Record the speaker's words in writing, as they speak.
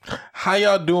How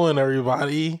y'all doing,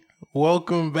 everybody?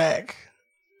 Welcome back.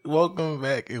 Welcome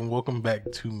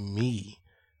back to me.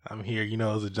 I'm here,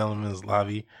 as a gentleman's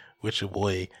lobby with your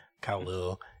boy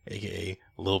Khalil, aka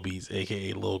Lil Beats,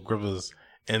 aka Lil Grippers.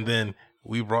 And then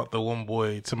we brought the one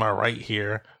boy to my right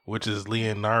here, which is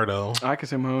Leonardo. I can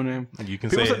say my own name. You can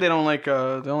People say said it. they don't like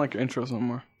intros no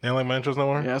more. They don't like my intros no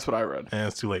more? Yeah, that's what I read. And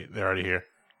it's too late. They're already here.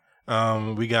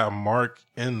 We got Mark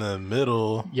in the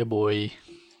middle. Yeah, boy.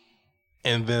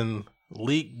 And then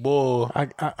Leak Bull.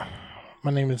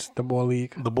 My name is the boy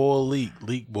Leak. The Bull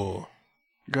Leak Bull.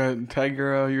 Go ahead and tag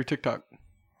your TikTok.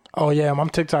 Oh yeah, I'm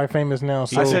TikTok famous now.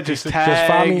 So I said just tag just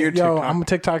follow me. your TikTok. I'm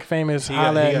TikTok famous. He got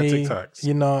Holla at me. TikToks.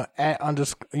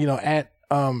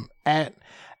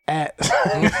 At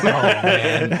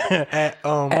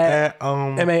Oh man.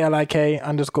 at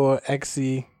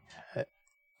MALIK_XC.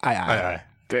 Aye.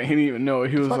 Dang, he didn't even know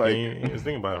it. He was like, He was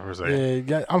thinking about it for a second.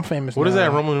 Yeah, I'm famous. What is now.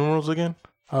 that, Roman numerals again?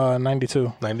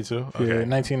 92. 92? Yeah, Okay.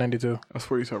 1992. I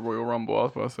swear you said Royal Rumble. I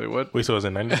was about to say what? Wait, so is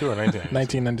it 92 or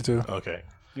 1992? 1992. Okay.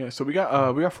 Yeah, so we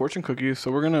got fortune cookies. So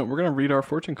we're gonna read our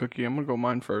fortune cookie. I'm gonna go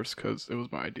mine first because it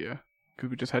was my idea. Because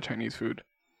we just had Chinese food,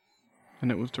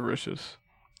 and it was delicious.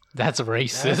 That's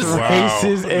racist. Wow.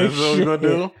 Racist That's as what we're going to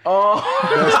do? Oh,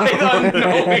 I don't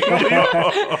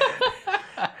know.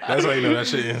 That's how you know that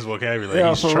shit in his vocabulary. Yeah,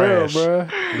 He's for trash. real, bro.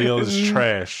 Leo is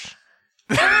trash.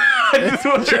 I just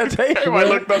want to tell you, Everybody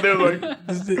bro. looked up there like,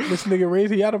 This nigga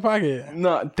Razy out of pocket.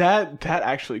 no, that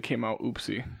actually came out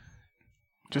oopsie.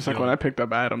 Just like when I picked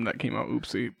up Adam, that came out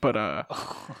oopsie. But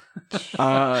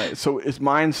so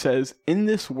mine says, in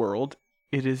this world,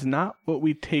 it is not what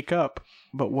we take up,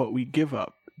 but what we give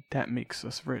up that makes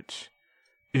us rich.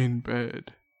 In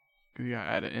bed. You gotta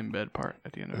add an in bed part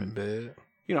at the end of it. Bad.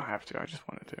 You don't have to. I just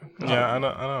wanted to. Yeah, I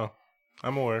know.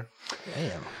 I'm aware.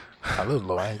 Damn. I was a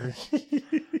little angry.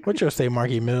 What's your say,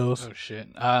 Marky Mills? Oh shit.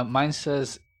 Mine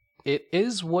says, "It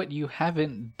is what you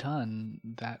haven't done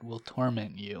that will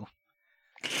torment you."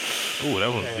 Ooh,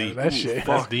 that was deep. That shit.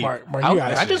 That's deep. Mark, I, you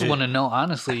got I just shit. want to know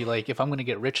honestly, like if I'm gonna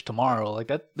get rich tomorrow, like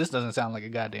that. This doesn't sound like a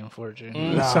goddamn fortune.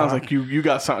 It sounds like you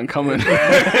got something coming.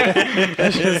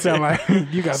 That shit sound like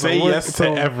you got Say some work yes to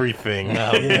everything.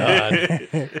 Oh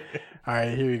god. All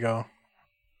right, here we go.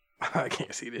 I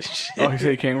can't see this shit. Oh, he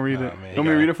said he can't read it. man, You want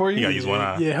me to read it for you? You gotta use one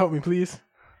eye. Yeah, help me, please.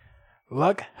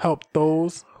 Luck help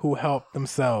those who help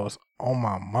themselves. Oh,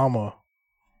 my mama.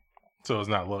 So it's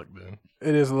not luck then.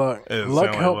 It is luck. It doesn't Luck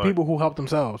sound like help luck. people who help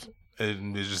themselves.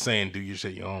 It's just saying do your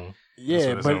shit your own. Yeah, what it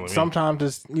sound but like me. sometimes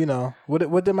it's,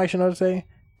 what did Mike Shinoda say?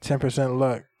 10%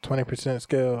 luck, 20%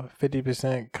 skill,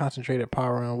 50% concentrated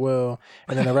power and will,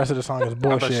 and then the rest of the song is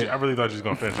bullshit. I really thought you was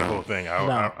going to finish the whole thing. No.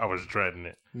 I was dreading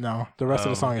it. No, the rest of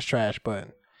the song is trash, but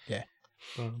yeah.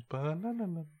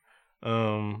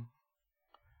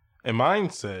 And mine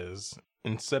says,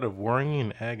 instead of worrying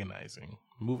and agonizing,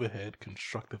 move ahead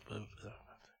constructively.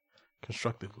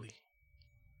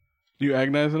 You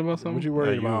agonizing about something? What you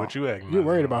worried about? What you agonizing? You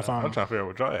worried about something. I'm trying to figure out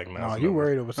what y'all agonizing. No, you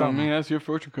worried over I something. mean, that's your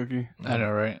fortune cookie. I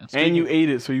know, right? And you ate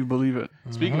it, so you believe it.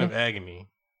 Speaking of agony,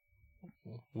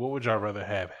 what would y'all rather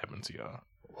have happen to y'all?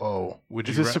 Whoa. Would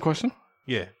Is you this the question?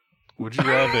 Yeah. Would you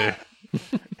rather?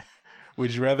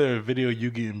 Would you rather a video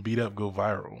you getting beat up go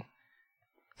viral,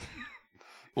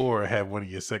 or have one of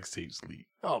your sex tapes leak?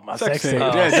 Oh, my Sex sex tape.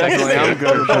 tape. Yeah, definitely. I'm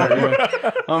good with that.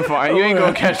 Yeah. I'm fine. You ain't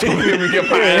gonna catch me when we get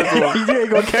my ass whooped. You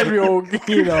ain't gonna catch me on,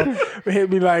 hit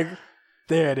me like,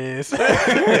 there it is.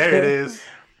 There it is.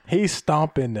 He's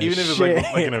stomping the Even if it's shit.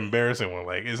 like an embarrassing one,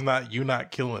 like it's not you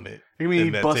not killing it. You mean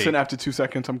in that busting tape. after 2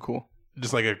 seconds? I'm cool.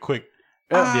 Just like a quick.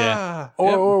 Yeah.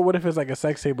 or what if it's like a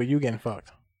sex tape but you getting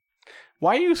fucked?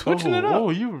 Why are you switching it up?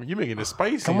 Oh, you making it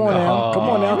spicy. Come on now. Come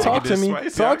on now. You Talk making to it me.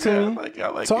 spicy. Talk to me. I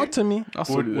like Talk it. to me. I'll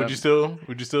still do Would that.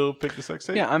 you still pick the sex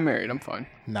tape? Yeah, I'm married. I'm fine.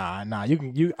 Nah.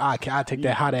 I take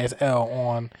that hot ass L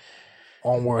on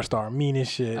WorldStar. Mean as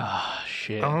shit. Ah,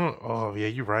 shit. Oh yeah,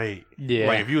 you're right. Yeah.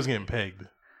 Like if you was getting pegged,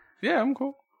 Yeah, I'm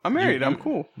cool. I'm married. I'm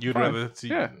cool. you'd Fine. rather see.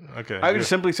 Yeah. Okay. I good. just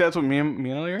simply say that's what me and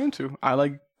Ellie are into. I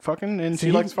like fucking, and See,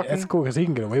 she likes fucking. That's cool because he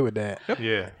can get away with that.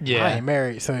 Yeah. I Yeah. ain't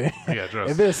married, so I got if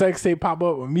dressed. this sex tape pop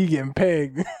up with me getting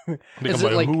pegged, Is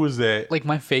it like- who was that? Like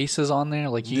my face is on there.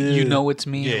 Like you Yeah. know it's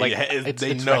me. Yeah, like yeah, it's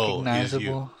they it's know it's you.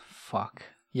 recognizable. Fuck.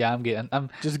 Yeah, I'm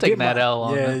just taking get that my, L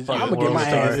on yeah, the fucking I'm gonna get my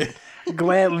WorldStar. ass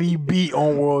gladly beat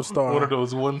on WorldStar. One of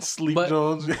those one sleep But-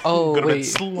 Jones. Oh Go to bed wait,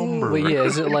 slumber. wait, yeah.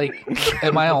 Is it like?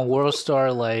 Am I on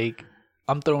WorldStar like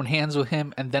I'm throwing hands with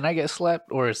him and then I get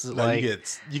slapped, or is it No, like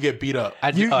you get beat up.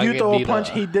 You get throw a beat punch,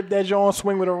 up? he dip that jaw,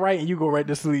 swing with a right, and you go right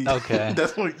to sleep. Okay.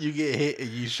 That's when you get hit and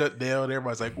you shut down.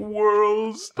 Everybody's like,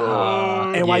 "World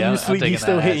star." And while Yeah, you I'm sleep, taking he's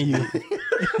still that hitting you.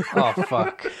 Oh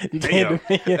fuck. You Damn,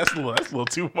 can't that's a little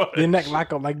too much. your neck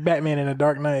lock up like Batman in the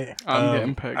Dark Knight. I'm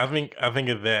getting pegged. I think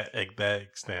at that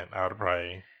extent,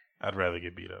 I'd rather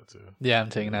get beat up too. Yeah, I'm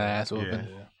taking that ass whooping.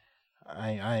 Yeah.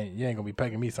 I ain't, you ain't gonna be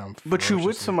pegging me something. But you with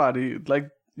ferociously. somebody, like,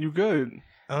 you good.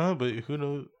 But who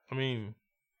knows? I mean,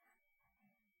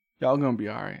 Y'all gonna be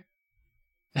all right.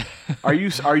 Are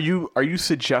you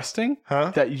suggesting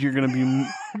huh? that you're gonna be?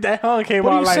 That hell came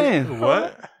What are out you like. saying?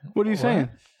 What? What are you saying?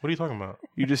 What are you talking about?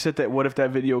 You just said that. What if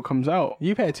that video comes out?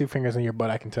 You've had 2 fingers in your butt,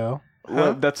 I can tell.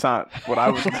 Well, that's not what I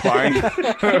was implying.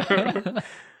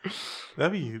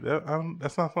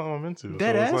 That's not something I'm into.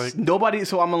 Dead so ass. it's like, Nobody.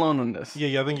 So I'm alone on this.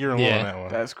 yeah, I think you're alone Yeah. on that one.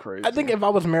 That's crazy. I think if I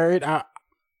was married, I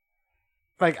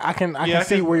can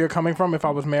see where you're coming from if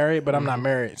I was married, but I'm not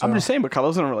married. So. I'm just saying, but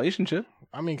Kylo's in a relationship.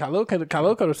 I mean, Khalil could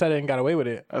have said it and got away with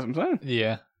it. That's what I'm saying.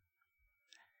 Yeah.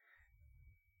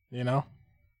 You know,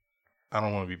 I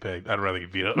don't want to be pegged. I'd rather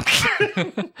get beat up.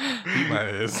 Beat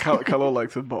my ass. Kylo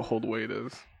likes it, but hold the way it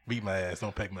is. Beat my ass.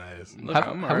 Don't peg my ass. Look, Have,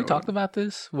 I'm have alright we with talked it. about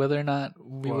this? Whether or not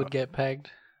we What? would get pegged?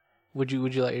 Would you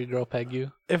let your girl peg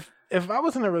you? if I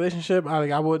was in a relationship,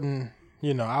 I wouldn't.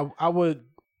 You know, I would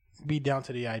be down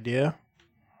to the idea.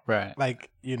 Right. Like,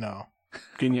 you know,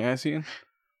 Getting your ass eaten?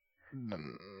 no.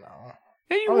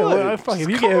 Yeah, you I mean, would. well, fuck, if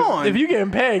you Come on. if you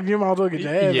getting pegged, you might as well get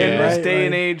your ass. Yeah. in right? this day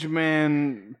and Like- age,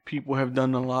 man, people have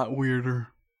done a lot weirder.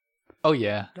 Oh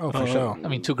yeah. Oh, for sure. I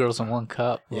mean, 2 girls in 1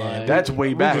 cup. Yeah, like- That's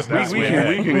way back. just- that's We way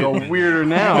can back. go weirder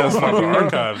now. That's not the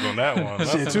archives on that one.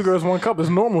 Shit, 2 girls, 1 cup is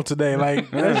normal today. Like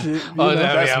that shit. You Oh, know?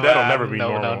 that'll never be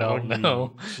no, normal.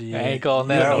 no. Shit. I ain't calling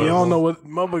that Yeah, normal. you don't know what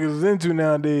motherfuckers is into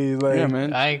nowadays. Like, Yeah,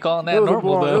 man. I ain't calling It that was,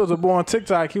 normal it though. was a boy on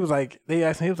TikTok. He was like, they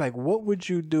asked him, he was like, what would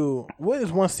you do? What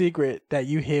is one secret that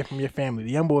you hear from your family? The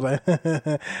young boy was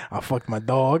like, I fucked my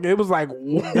dog. It was like,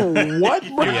 what,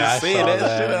 bro? Yeah, I saying saw that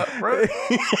that. shit up, bro.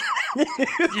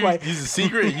 It's You, like, it's a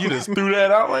secret. You just threw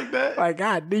that out like that.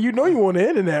 God, you know you on the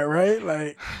internet, right?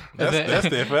 Like, That's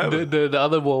the forever. the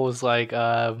other one was like,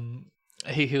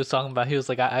 he was talking about, he was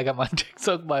like, I got my dick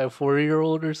sucked by a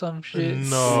 4-year-old or some shit.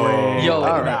 No. Yo,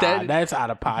 nah, that's out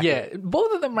of pocket. Yeah,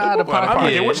 both of them are out of Out of pocket.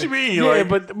 pocket. What you mean? Yeah, Like,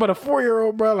 but a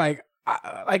 4-year-old, bro, like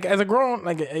as a grown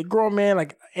man,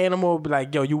 like animal, would be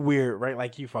like, yo, you weird, right?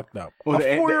 Like you fucked up. Well, A the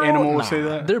 4-year-old? animal will Nah. say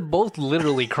that. They're both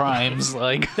literally crimes.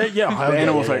 Like, Yeah, The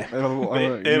animal's yeah. like, the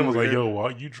animal's like, yo, why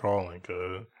you drawing?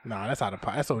 Cause Nah, that's out of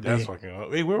pocket. That's OD. that's fucking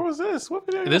up. Wait, where was this? What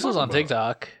video? this was on talking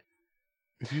about? TikTok.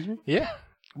 Excuse me. Yeah.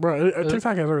 Bro,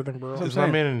 TikTok has everything, bro. I'm Is my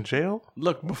saying. man in jail?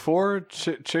 Look, before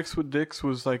Chicks with Dicks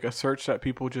was like a search that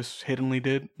people just hiddenly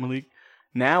did, Malik.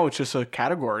 Now it's just a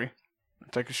category.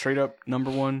 It's like a straight up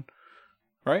 #1,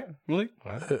 right, Malik?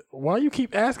 Why you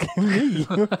keep asking me?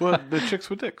 Well, the Chicks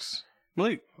with Dicks,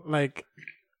 Malik. Like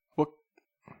What?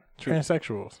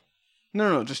 transsexuals.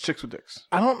 No, just Chicks with Dicks.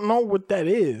 I don't know what that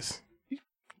is.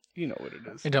 You know what it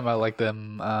is. You're talking about like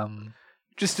them,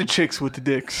 Just the chicks with the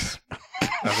dicks.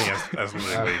 I think that's what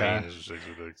they Okay. mean. Is chicks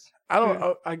with dicks. I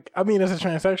don't. I mean, as a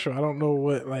transsexual, I don't know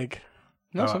what like.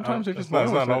 No, sometimes they it's just not,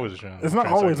 it's know not it's always a trans. It's not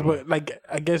always, transsexual. but like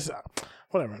I guess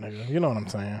whatever, nigga. You know what I'm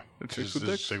saying? the chicks Just with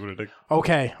dicks. chick with a dick.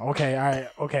 Okay, all right,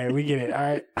 okay, we get it. All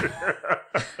right.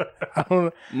 I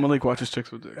don't. Malik watches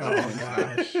Chicks with Dicks. Oh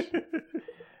gosh.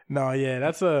 No, yeah,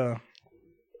 that's a.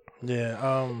 Yeah,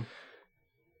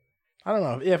 I don't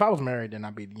know. Yeah, if I was married, then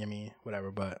I'd be,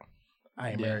 whatever. But I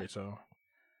ain't Yeah. married, so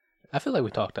I feel like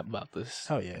we talked about this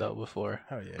Hell yeah. though before.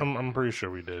 hell yeah. I'm pretty sure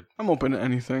we did. I'm open to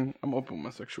anything. I'm open with my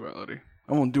sexuality.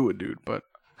 I won't do it, dude, but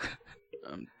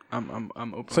I'm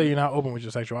open. So you're not open with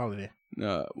your sexuality?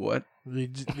 What? You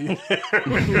j-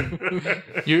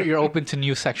 You're open to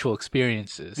new sexual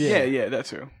experiences. Yeah, that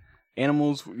too.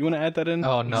 Animals. You want to add that in?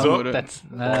 Oh no, So- that's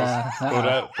Throw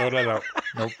that out.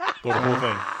 nope. Throw the whole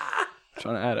thing.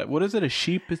 Trying to add it. What is it? A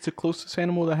sheep is the closest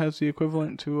animal that has the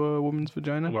equivalent to a woman's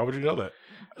vagina. Why would you know that?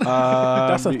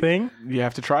 that's a you- thing. You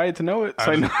have to try it to know it.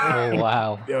 So I, I know. Oh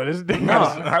wow. Yo, this thing.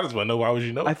 How does one know? Why would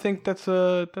you know? I think that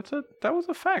was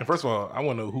a fact. And first of all, I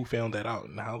want to know who found that out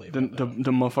and how they. the found the, that out.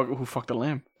 the motherfucker who fucked the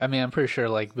lamb. I mean, I'm pretty sure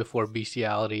like before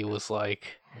bestiality was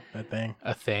like That thing.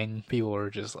 a thing, people were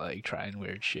just like trying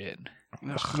weird shit.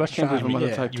 Let's Can't believe I'm about to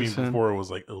yeah. type You mean this in. before it was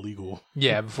like illegal?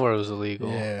 Yeah, before it was illegal.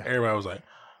 Yeah. Everybody was like,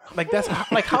 Like that's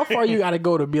like how far you got to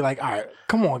go to be like, all right,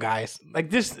 come on, guys. Like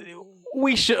this,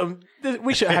 we should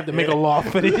have to make a law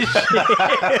for this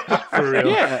shit. for real.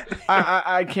 Yeah,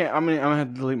 I can't. I mean, I'm gonna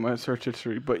have to delete my search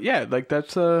history. But yeah, like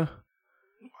that's Why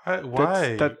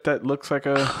Why? That looks like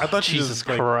a. I thought you Jesus just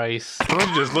like. Christ. I thought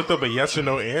you just looked up a yes or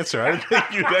no answer. I didn't think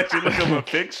you actually looked up a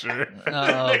picture.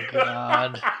 Oh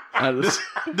God.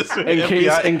 This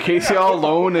In case y'all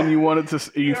alone and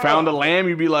you found a lamb,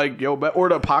 you'd be like, yo, or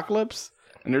the apocalypse,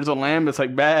 and there's a lamb that's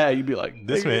like bad, you'd be like,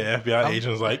 This man, FBI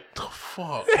agent, was like, the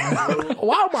fuck?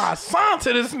 Why am I assigned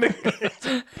to this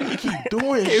nigga? You keep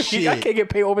doing I shit. can't get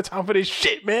paid overtime for this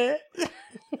shit, man.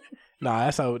 Nah,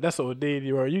 that's what did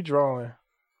you are. You drawing?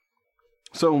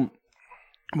 So,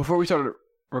 before we started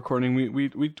recording,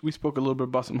 we spoke a little bit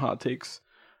about some hot takes.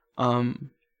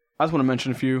 I just want to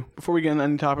mention a few before we get into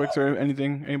any topics or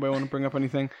anything. Anybody want to bring up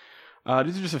anything?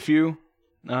 These are just a few.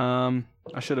 I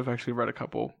should have actually read a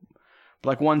couple. But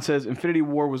like one says, Infinity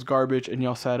War was garbage, and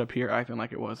y'all sat up here acting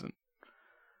like it wasn't.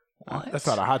 What? That's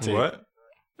not a hot take. What?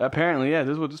 Apparently, yeah,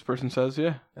 this is what this person says.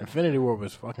 Yeah, Infinity War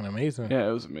was fucking amazing. yeah,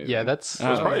 it was amazing. Yeah, that's.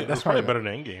 That's probably better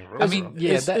than Endgame, bro. I mean,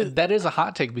 yeah, it's- that is a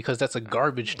hot take because that's a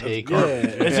garbage take. Yeah,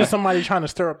 it's just somebody trying to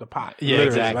stir up the pot. Yeah, Literally.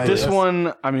 exactly. Like, This that's-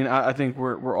 one, I mean, I think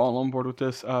we're all on board with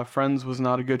this. Friends was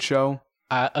not a good show.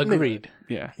 Agreed.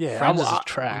 Yeah, Yeah, Friends I- is I-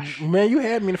 trash. Man, you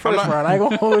had me in the first round. I ain't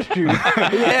gonna hold you.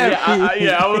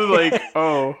 I was like,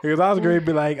 oh, Because I was going to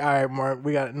be like, all right, Mark,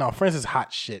 we got no. Friends is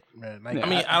hot shit, man. Like, I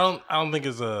mean, I don't think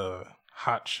it's a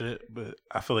hot shit, but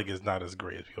I feel like it's not as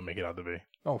great as people make it out to be.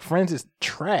 no, Friends is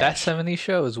trash. That 70s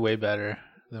show is way better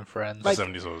than Friends. The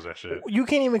 70s was that shit. You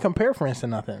can't even compare Friends to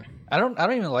nothing. I don't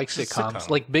even like sitcoms. sitcom.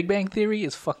 Like Big Bang Theory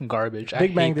is fucking garbage.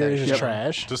 Big Bang I hate Theory that is shit.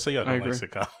 trash. Just say y'all I don't like agree.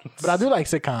 sitcoms. But I do like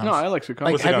sitcoms. no, I like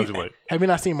sitcoms. What have sitcoms you, you like? have you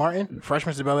not seen Martin? Fresh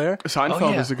Prince of Bel-Air? Seinfeld Oh,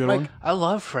 yeah. is a good Like- one. I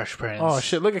love Fresh Prince. Oh,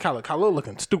 shit. Look at Khalil. Khalil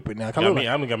looking stupid now. Khalil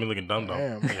I mean, got me looking dumb, though.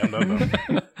 Damn. Yeah, I'm dumb,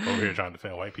 dumb. Over here trying to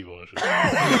defend white people and shit.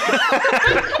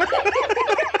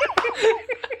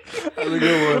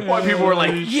 White people were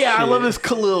like, yeah, I love this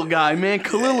Khalil guy, man.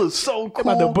 Khalil is so I'm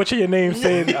about to cool. butcher your name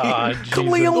saying Ah, Jesus.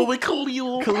 Oh,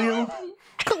 Khalil.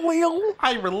 Khalil.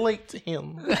 I relate to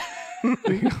him.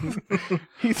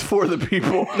 He's for the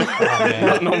people.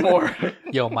 man. No more.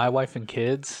 Yo, My Wife and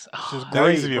Kids. Oh, That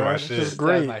used to be bro. my It's shit. just that's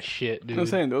great. my shit, dude. I'm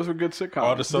saying those were good sitcoms.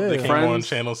 All the stuff that Yeah. came on Friends.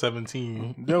 Channel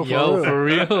 17. Yo, for Yo, real. for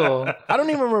real. I don't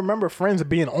even remember Friends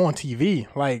being on TV.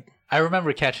 Like, I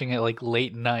remember catching it like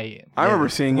late night. I remember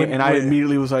seeing When- it, and I when-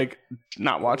 immediately was like,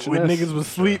 not watching when this. niggas was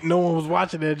asleep, no one was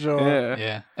watching that show. Yeah.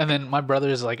 Yeah. And then my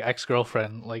brother's like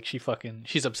ex-girlfriend, like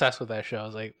she's obsessed with that show. I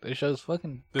was like, this show's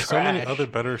fucking There's trash. so many other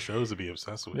better shows to be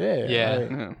obsessed with. Yeah. Yeah. like,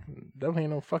 Yeah. definitely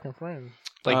ain't no fucking Friends.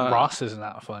 Like Ross Ross is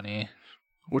not funny.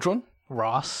 Which one?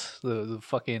 Ross, the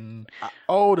fucking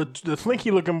Oh, the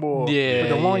slinky looking boy. Yeah, With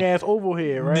the long ass oval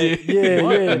head, right? Yeah. Yeah,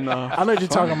 What yeah. in the I know what you're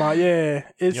talking about. Yeah.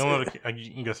 It's You don't know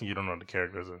I'm guessing you don't know the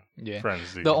characters of yeah.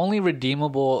 Friends, do you? The only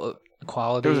redeemable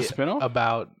quality There was a spin-off?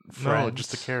 about Friends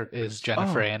just the characters. is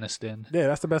Jennifer Aniston. yeah,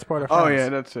 that's the best part of Oh, Friends. yeah,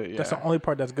 that's it. Yeah. That's the only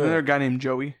part that's Another good. guy named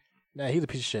Joey. Yeah, he's a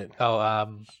piece of shit. Oh,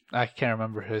 I can't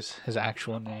remember his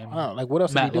actual name. I don't know, like what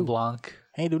else Matt did he do? LeBlanc.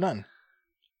 He ain't do nothing.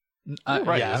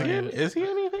 Right. Yeah, is, I he, don't, is he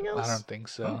anything else? I don't think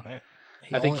so. Oh, man.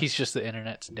 I think he's just the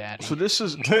internet's daddy. So this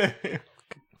is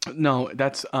no,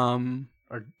 that's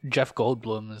or Jeff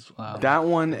Goldblum is that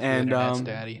one the and internet's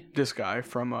daddy. this guy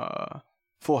from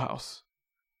Full House.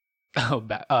 Oh,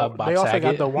 Bob they also Saget.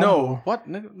 got the one. No, what?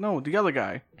 No, the other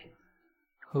guy.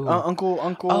 Who? Uncle.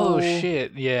 Oh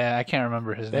shit! Yeah, I can't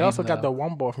remember his name. They also got the though.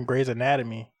 one boy from Grey's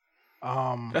Anatomy.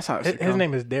 That's not a his sitcom.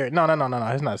 name is Derek. No.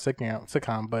 He's not a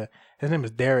sitcom, but his name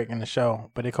is Derek in the show.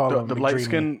 But they call him The McDreamy. light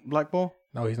skinned black ball.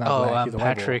 No, he's not black. He's a white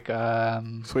boy. Patrick.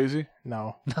 Swayze.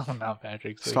 No, No, not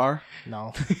Patrick. Swayze. Star.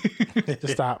 no. Just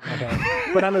stop. Okay.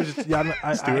 But I know. Just yeah,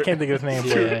 I can't think of his name.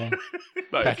 Yeah,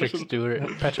 Nice. Patrick Stewart.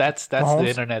 Patrick That's Mahomes? the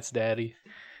internet's daddy.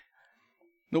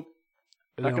 Nope.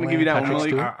 But Not gonna give you that one. Patrick Malik.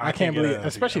 Stewart? I can't get believe- a-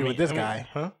 especially with this guy.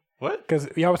 Huh? What? Because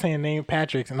y'all was saying the name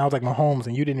Patrick's, and I was like Mahomes,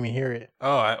 and you didn't even hear it.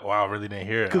 Oh, wow! I really didn't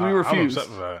hear it. 'Cause we I'm refused.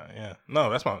 upset about it. Yeah. No,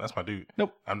 that's my dude.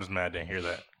 Nope. I'm just mad I didn't hear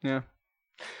that. Yeah.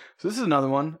 So this is another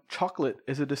one. Chocolate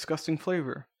is a disgusting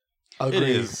flavor. It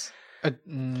is. It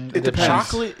It depends.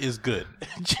 Chocolate is good.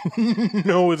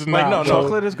 No, it's Like not. no,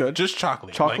 Chocolate is good. Just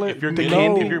chocolate. Chocolate, Like, if you're the getting,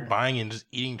 candy. if you're buying and just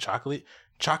eating chocolate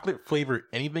flavored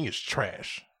anything is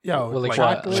trash. Yo, Well, like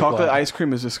chocolate. what? Chocolate what? ice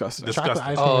cream is disgusting. Disgusting. Chocolate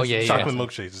ice cream Oh, is yeah, yeah. Chocolate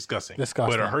milkshake is disgusting.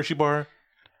 Disgusting. But a Hershey bar,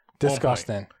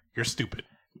 disgusting. you're stupid.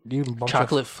 You bump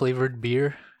Chocolate flavored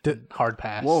beer. Di- Hard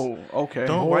pass. Whoa. Okay.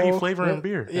 Don't. Why are you Well, flavoring well,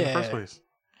 beer in the yeah. first place?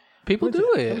 People do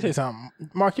Let me tell you it. something,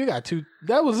 Mark. You got two.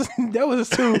 That was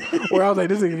two where I was like,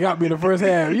 this nigga got me in the first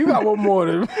half. You got one more.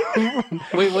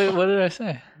 Wait, what did I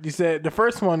say? You said the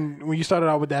first one when you started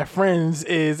out with that Friends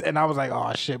is, and I was like,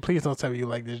 oh shit, please don't tell me you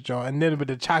like this joint. And then with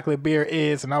the chocolate beer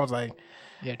is, and I was like,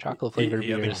 Yeah, chocolate flavored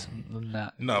Yeah, I beer think- is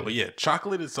not. No, good. but yeah,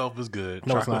 chocolate itself is good.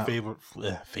 No, it's chocolate not. favored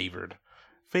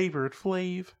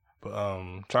flavor.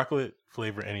 But chocolate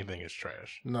flavor anything is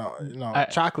trash. No, I-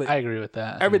 chocolate. I agree with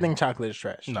that. Everything chocolate is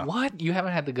trash. No. What? You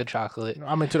haven't had the good chocolate?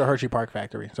 I'm into the Hershey Park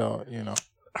factory, so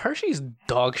Hershey's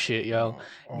dog shit, yo.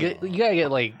 You gotta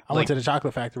get like. I went to the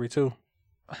chocolate factory too.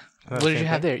 What did you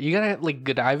have there? You gotta like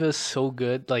Godiva's so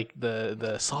good, like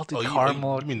the salted Oh,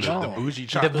 caramel. you mean the No. bougie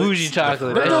chocolate? bougie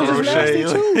chocolate, that Those is nasty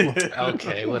Rocher. too.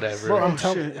 Okay, whatever. Bro, I'm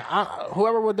telling you,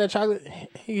 whoever with that chocolate,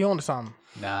 he on to something.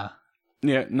 Nah.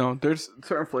 Yeah, no, there's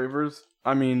certain flavors.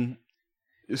 I mean,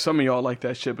 some of y'all like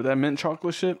that shit, but that mint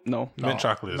chocolate shit, no. Mint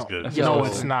chocolate is no. good. Yo. No,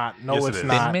 it's not. No, Yes, it it's is.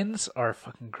 not. Thin Mints are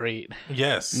fucking great.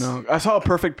 Yes. No, I saw a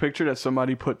perfect picture that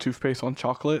somebody put toothpaste on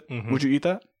chocolate. Mhm. Would you eat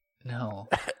that? No.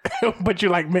 But you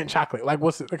like mint chocolate. Like,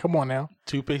 what's it? Come on now.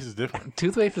 Toothpaste is different.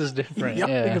 Toothpaste is different. Y'all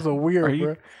Yeah. niggas are weird, Are you-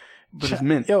 bro. But it's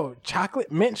mint. Yo,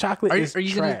 mint chocolate is Are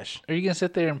you trash. gonna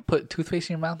sit there and put toothpaste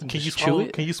in your mouth and Can you just chew swallow?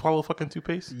 it? Can you swallow fucking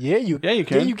toothpaste? Yeah, you Yeah, you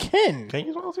can. Yeah, you can. Can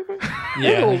you swallow toothpaste?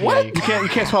 Yeah. Nigga, what? you You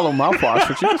can't swallow mouthwash,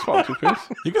 but you can swallow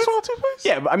toothpaste. You can swallow toothpaste?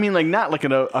 Yeah, but I mean, like not like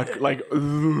in a like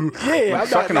Yeah, I'm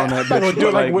sucking on that I'm not gonna bitch, do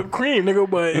it but, like like- whipped cream, nigga.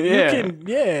 But Yeah. you can,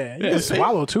 you Yeah, can safe.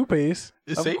 swallow toothpaste.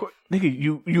 It's safe.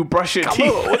 nigga, you brush your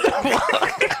teeth.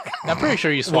 I'm pretty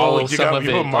sure you swallow you some got of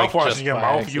you it. put like, mouthwash just in your by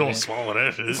mouth. You don't accident. swallow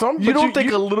that shit. Some, You but don't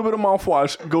think a little bit of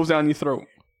mouthwash goes down your throat?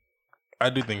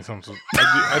 I do think sometimes.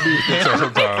 I do think so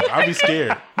sometimes. I'd be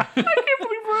scared.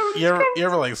 You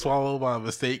ever like swallow by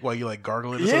mistake while you like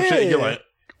gargle it or some shit? And you're Yeah. like,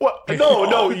 What?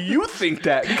 No, you think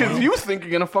that because you think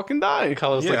you're gonna fucking die.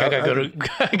 Carlos Yeah, like, I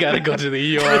gotta go to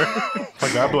the ER.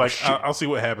 like I'd be like, I'll see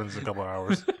what happens in a couple of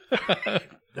hours.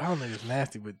 y'all niggas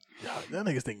nasty, but y'all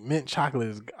niggas think mint chocolate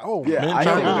is. Oh, Yeah, Mint I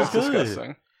chocolate know is that's good.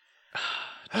 disgusting.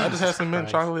 I just had some mint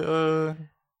Christ. chocolate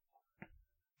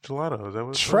gelato. Is that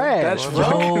what it's Trash, called? bro.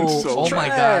 fucking Oh, so oh my trash.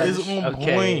 god! It's on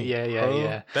Okay, point, yeah, bro.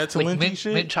 yeah. That Like Talenti mint,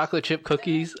 shit? mint chocolate chip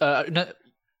cookies. No,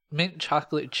 mint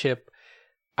chocolate chip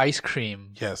ice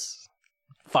cream. Yes.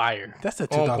 Fire. That's the On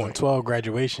point. 2012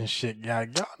 graduation shit. Yeah,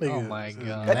 y'all niggas. Oh my is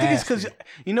God. I think it's because nasty.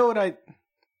 you know what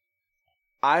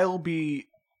I'll be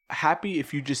happy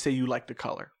if you just say you like the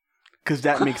color because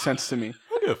that makes sense to me. I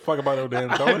don't give a fuck about no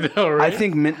damn I color. know, right? I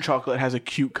think mint chocolate has a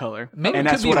cute color, Mint and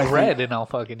could that's be what I red, think. and I'll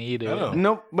fucking eat it. I know.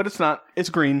 No, but it's not. It's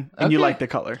green, and you Okay. like the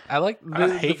color. I like I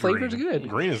the hate flavor's green. good.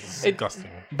 Green is disgusting.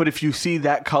 But if you see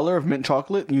that color of mint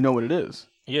chocolate, you know what it is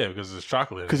Yeah, because it's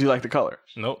chocolate. because you like the color.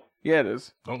 Nope. Yeah, it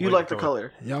is. Don't You like like the the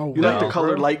color. Y'all You like the No.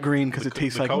 color bro. light green because it The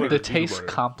tastes like color- mint. The peanut taste butter.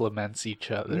 complements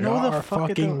each other. No, Y'all the are fuck it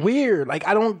fucking don't. weird. Like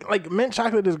I don't like mint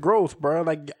chocolate is gross, bro.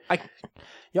 Like y'all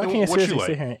What can't you seriously like?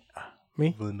 sit here.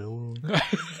 Me? Vanilla.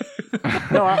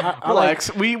 No, I like.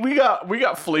 Relax. We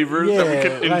got flavors that we Yeah,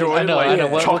 can like- enjoy. I know, like I know.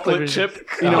 What chocolate flavors- chip.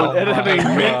 You know, Oh it my ain't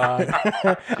mint. God. It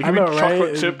I can know, be right?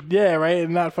 chocolate chip. Yeah, right.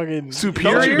 And not fucking Don't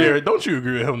Superior. don't you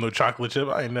agree with him? No chocolate chip.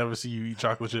 I ain't never see you eat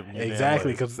chocolate chip. in your damn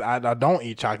Exactly, life. because I don't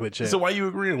eat chocolate chip. So why you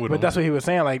agreeing with him? But that's what he was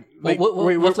saying. Like, What,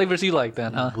 wait, what flavors do you like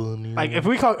then, huh? like if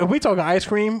we talking ice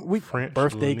cream, French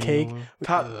birthday vanilla. cake.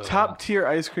 Top tier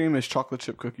ice cream is chocolate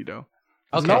chip cookie dough.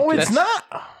 Okay, No, it's that's-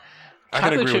 not. I can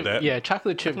Chocolate agree chip, with that. yeah,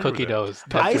 chocolate chip agree with cookie that. doughs.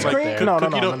 Ice like cream? that. No, no,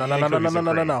 Cookie no, dough no, and no, no, no, cookies no, and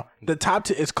no, no, cream. no. The top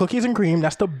tier is cookies and cream.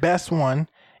 That's the best one.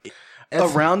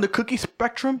 That's- Around the cookie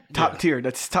spectrum, top tier.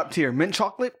 That's top tier. Mint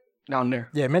chocolate down there.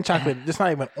 Yeah, mint chocolate. It's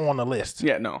not even on the list.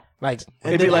 Yeah, no. Like,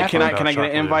 It'd be like, can I find out get an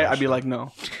chocolate invite? in I'd be that like,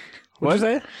 no. What you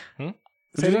say? Hmm?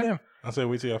 Say it again. I said,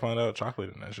 wait till I find out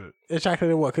chocolate in that shit. It's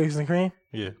chocolate and what? Cookies and cream?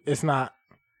 Yeah. It's not.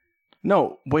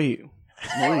 No, wait.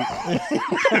 Hold on.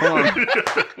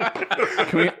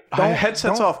 Can we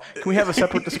headsets don't- off? Can we have a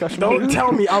separate discussion? Don't please?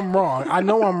 tell me I'm wrong. I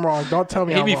know I'm wrong. Don't tell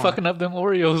me He I'm be wrong. fucking up them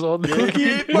Oreos all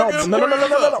day.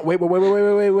 No. Wait.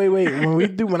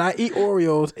 When I eat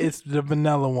Oreos, it's the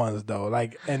vanilla ones though.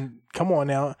 Like, and come on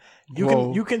now,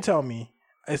 Whoa. you can tell me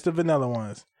it's the vanilla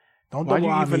ones. Don't Why do you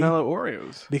lie eat me vanilla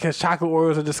Oreos? because chocolate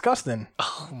Oreos are disgusting.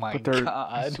 Oh my But they're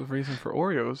god. that's the reason for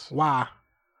Oreos. Why?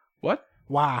 What?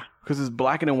 Why? Because it's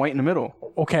black and white in the middle.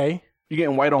 Okay. You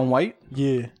getting white on white?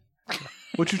 Yeah.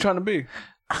 What you trying to be?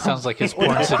 Sounds like his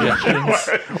porn suggestions.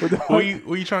 What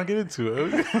you trying to get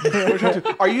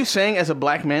into? Are you saying as a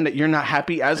black man that you're not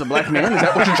happy as a black man? Is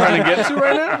that what you're trying to get to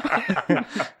right now?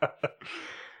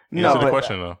 Answer the but-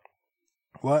 question though.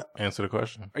 What? Answer the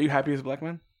question. Are you happy as a black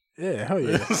man? Yeah. Hell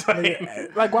yeah. It's like-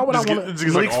 Nigga, like, why would I Just want get- to? it's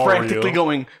like Malik's all frantically real.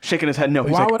 going, shaking his head. No,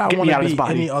 he's Why like, would I get want me to out of be his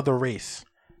body. any other race?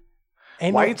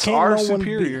 Ain't Whites can't are no one be-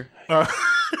 superior.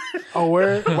 Oh,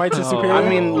 where whites are superior? I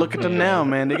mean, look at them now,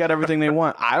 man. They got everything they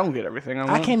want. I don't get everything I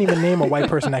want. I can't even name a white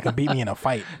person that can beat me in a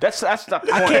fight. That's not the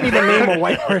point. I can't even name a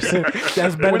white person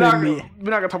that's better than me. We're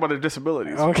not gonna talk about their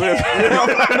disabilities. Okay.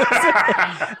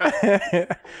 This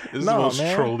is the No, most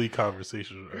man. trolly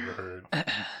conversation I've ever heard.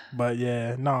 But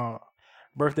yeah, no.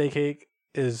 Birthday cake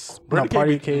is Birthday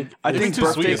party cake cake. I It's think too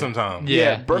birthday. sweet sometimes.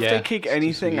 Yeah. birthday cake.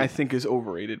 Anything sweet. I think is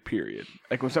overrated. Period.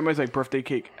 Like when somebody's like birthday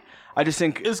cake, I just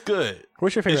think It's good.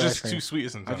 What's your favorite It's ice just cream? too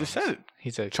sweet sometimes. I just said it.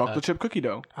 He's a Chocolate chip cookie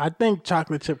dough. I think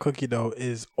chocolate chip cookie dough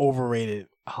is overrated.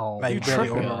 Oh, Like, you very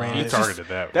tripping. overrated. You It's targeted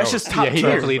that. That's That was- just top Yeah, he tier.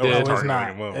 definitely that was did. a No, it's targeted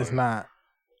not. motherfucker. It's not.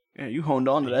 Yeah, you honed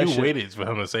on to that You shit. waited for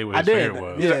him to say what I his did. favorite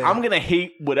was. He's like, Yeah. I'm gonna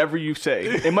hate whatever you say.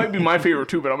 It might be my favorite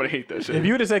too, but I'm gonna hate that shit. If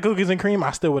you would have said cookies and cream,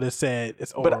 I still would have said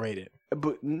it's overrated.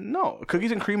 But no,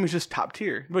 cookies and cream is just top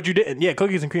tier. But you didn't. Yeah,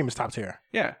 cookies and cream is top tier.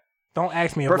 Yeah, Don't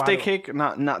ask me birthday about cake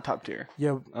not top tier.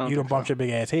 Yeah, don't you don't think bump your big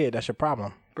ass head. That's your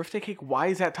problem. Birthday cake, why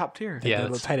is that top tier? Yeah, That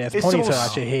little it's- tight ass it's ponytail so-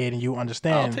 out your head, and you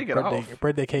understand. I'll take it birthday, off.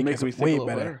 birthday cake Makes is me think way a little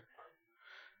better.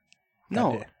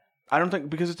 No, Goddamn. I don't think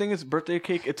because the thing is, birthday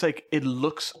cake. It's like it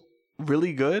looks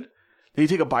really good. Then you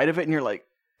take a bite of it, and you're like,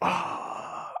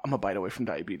 I'm a bite away from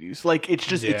diabetes. Like it's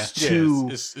just Yeah. it's Yeah, too.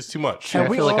 it's too much. Yeah, And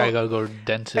I we feel like all- I gotta go to the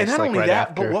dentist. and not like only right that,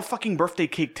 after. but what fucking birthday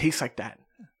cake tastes like that?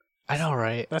 I know,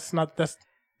 right? That's the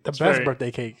best very-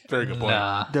 birthday cake. Very good point.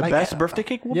 Nah. The Like, best birthday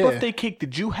cake? What yeah. birthday cake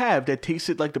did you have that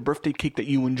tasted like the birthday cake that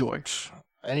you enjoy?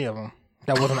 Any of them.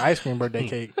 That wasn't an ice cream birthday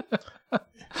cake.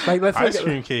 Like let's Ice look at-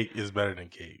 cream cake is better than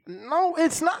cake. No,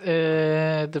 it's not.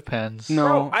 Depends. No.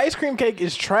 Bro, ice cream cake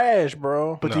is trash,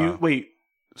 bro. But do Nah. you wait?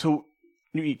 So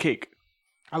you eat cake,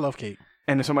 I love cake.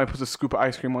 and if somebody puts a scoop of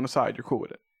ice cream on the side, you're cool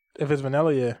with it. If it's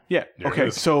vanilla, yeah. Yeah. There it Okay.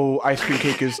 is. So ice cream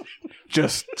cake is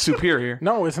just superior.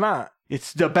 No, it's not.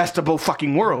 It's the best of both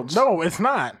fucking worlds. No, it's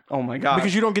not. Oh my god.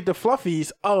 Because you don't get the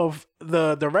fluffies of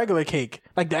the regular cake.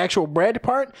 Like the actual bread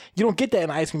part, you don't get that in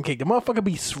the ice cream cake. The motherfucker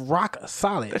be rock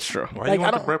solid. That's true. Why Like, you I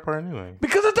want the don't- bread part anyway?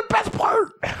 Because it's the best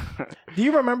part. Do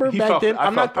you remember He back felt then? that. I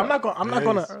I'm felt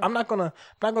not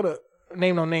gonna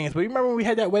name no names. But you remember when we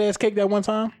had that wet ass cake that one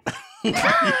time? That's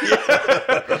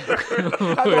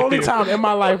the only time in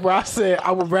my life where I said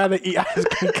I would rather eat ice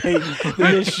cream cake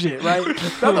than this shit, right?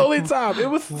 That's the only time. It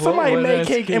was somebody wet made ass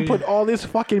cake and cake? put all this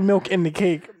fucking milk in the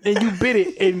cake, and you bit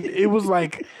it, and it was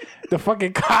like the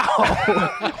fucking cow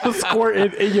was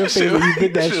squirting in your face when you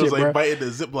bit that shit, was like bro. biting the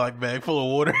Ziploc bag full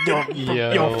of water.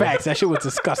 Yo, facts. That shit was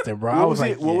disgusting, bro. I What was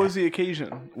like, what yeah. was the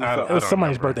occasion? I don't- It was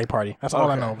somebody's remember. birthday party. That's all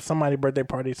I Okay. know. Somebody's birthday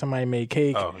party. Somebody made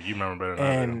cake, Oh, you remember better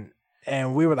than I do.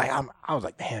 and we were like, I was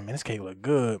like, damn, man, this cake look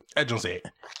good. I don't say it.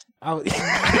 I was,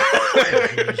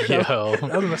 Yo.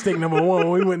 that was mistake number one.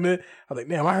 When we went there, I was like,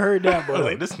 damn, I heard that, I but was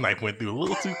like, this knife went through a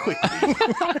little too quickly.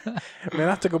 man,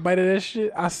 I took a bite of that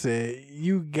shit. I said,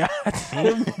 you got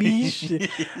some B shit.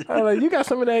 I was like, you got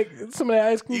some of that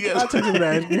ice cream. You I got took some of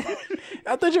that ice cream.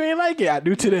 I thought you ain't like it. I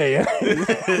do today.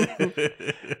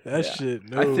 That shit.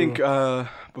 No. I think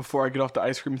before I get off the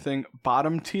ice cream thing,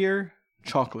 bottom tier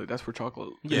chocolate. That's where chocolate.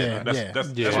 Yeah, that's Yeah.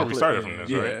 that's where we started from this,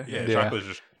 Yeah. right? Yeah, Yeah. chocolate is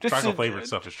just Just chocolate to- flavored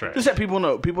stuff is trash. Just that people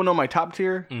know. People know my top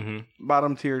tier, Mm-hmm.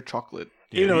 bottom tier chocolate.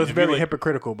 you know, it's if you very like-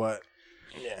 hypocritical, but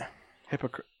yeah,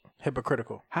 Hypocrite.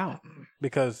 hypocritical How?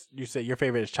 because you say your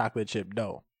favorite is chocolate chip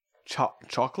dough.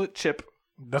 Chocolate chip.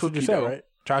 That's what you Cookie said, dough. right?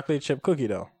 Chocolate chip cookie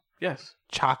dough. Yes.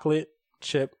 Chocolate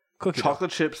chip cookie dough.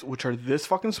 Chocolate chips, which are this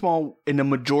fucking small, and the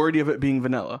majority of it being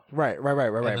vanilla. Right.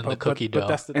 And then the cookie dough.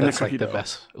 that's the, And the That's like cookie the dough.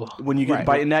 best. Ugh. When you get Right.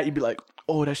 biting that, you'd be like,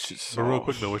 "Oh, that's just." But real soft.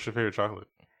 quick though, what's your favorite chocolate?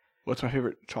 What's my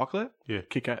favorite chocolate? Yeah.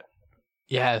 Kit Kat.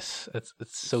 Yes, it's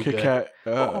so Kit good. Kat.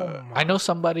 Oh I know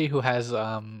somebody who has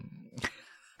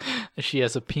she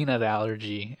has a peanut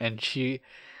allergy, and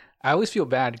I always feel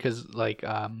bad because like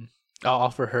I'll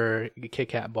offer her a Kit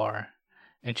Kat bar,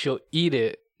 and she'll eat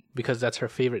it because that's her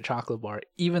favorite chocolate bar,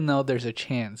 even though there's a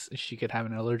chance she could have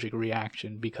an allergic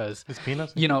reaction because It's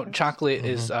peanuts. you know chocolate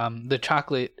is the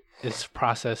chocolate is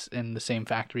processed in the same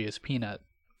factory as peanut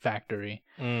factory,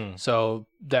 so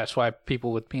that's why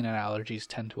people with peanut allergies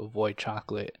tend to avoid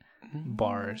chocolate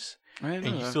bars. I didn't And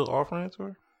know you that. still offering it to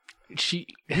her? She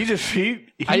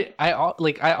I I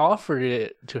offered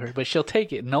it to her, but she'll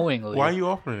take it knowingly. Why are you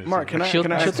offering it? Mark, to her?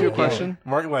 can I ask you a Yeah. question?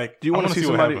 Mark, like, Do you I wanna wanna see see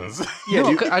somebody- what happens? Yeah, No,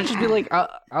 you- I'll just be like,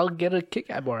 I'll get a Kit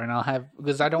Kat bar and I'll have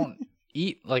because I don't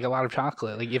eat like a lot of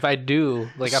chocolate. Like if I do,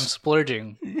 like I'm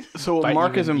splurging. so what by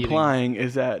Mark is even eating. implying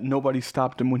is that nobody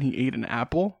stopped him when he ate an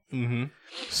apple, Mm-hmm.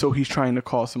 so he's trying to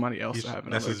cause somebody else to have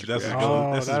an That's his allergic that's his reaction. villain,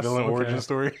 Oh, that's his that's villain okay. origin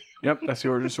story. Yep, that's the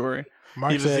origin story.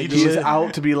 Mark He's- said he He is just-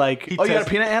 out to be like, he oh, you got a test-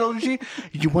 peanut allergy?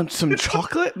 You want some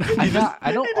chocolate?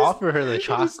 I don't offer her the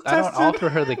chocolate. I don't offer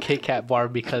her the Kit Kat bar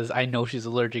because I know she's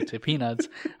allergic to peanuts.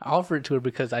 I offer it to her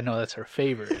because I know that's her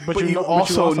favorite. But you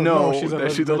also know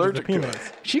that she's allergic to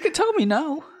peanuts. She could tell me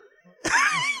no.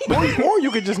 Or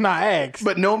you could just not ask.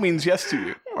 But no means yes to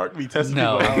you. Mark be testing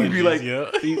No. people He'd be like,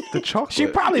 allergies, eat the chocolate. She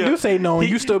probably do say no, and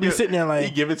you still be sitting there He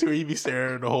like, give it to her, he be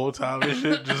staring the whole time and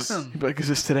shit. Just He'd be like, is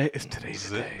this today? It's today. this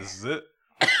is it. This is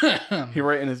it. He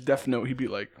write in his death note, he'd be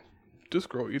like, this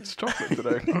girl eats chocolate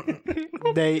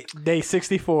today. day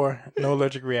 64, no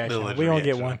allergic reaction. No allergic We don't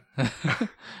get reaction. one.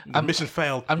 The mission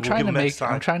failed. I'm We'll trying give to him next make.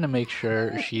 I'm time. trying to make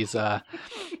sure she's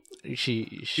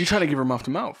she. You trying to give her mouth to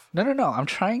mouth. No. I'm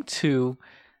trying to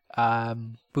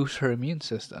boost her immune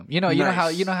system. You know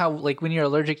Nice. how like when you're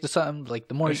allergic to something, like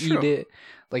the more That's you eat true. it,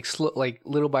 like like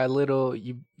little by little,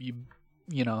 you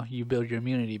build your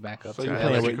immunity back up. So to you're that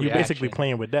playing allergic with- You're basically reaction.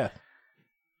 playing with death.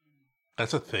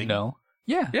 That's a thing. No.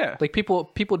 Yeah. Yeah. Like people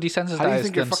How do you desensitize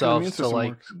think your fucking immune themselves to system like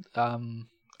works?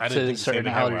 I to didn't think certain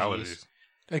certain have allergies. allergies.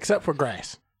 Except for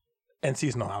grass and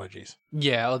seasonal allergies.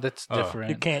 Yeah, that's Oh. different.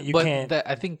 You can't. But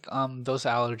I think those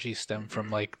allergies stem from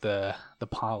like the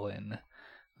pollen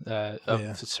of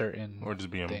Yeah. certain Or just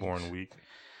being things. born weak.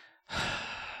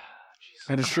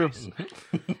 That is true.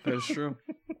 That is true.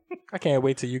 I can't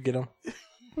wait till you get them.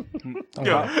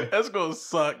 Yo, that's gonna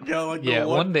suck. Yo, like Yeah, the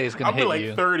one day it's gonna I'll be hit like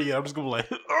you. 30 and I'm just gonna be like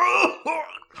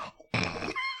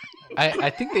I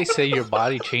think they say your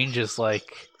body changes like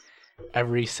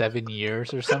every 7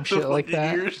 years or some shit like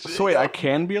that. So wait, I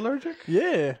can be allergic?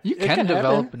 Yeah, You it can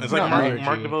develop happen. an It's like allergy.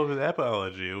 Mark developed his apple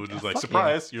allergy. It was just like, fuck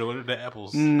surprise, you're allergic to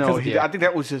apples. No, Yeah. I think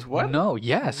that was just what? No,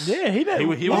 yes. Yeah, he did. He Oh,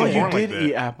 wasn't you born like did that.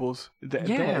 eat apples. Yeah. Damn,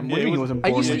 what Yeah, do you he mean he was- wasn't I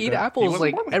born used to like eat that? He apples wasn't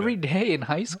like born like every that. day in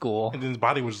high school, And then his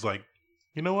body was just like,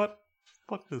 you know what?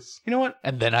 Fuck this. You know what?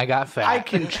 and then I got fat. I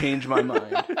can change my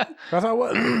mind. That's how I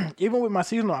was. Even with my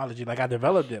seasonal allergy, like I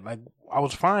developed it. Like I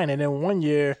was fine, and then one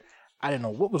year I didn't know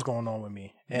what was going on with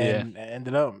me, and it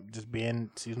ended up just being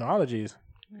seasonal allergies.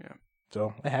 Yeah.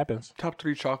 So it happens. Top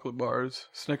 3 chocolate bars: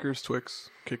 Snickers, Twix,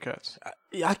 Kit Kats.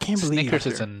 I can't believe Snickers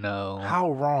is a no.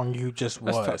 how wrong you just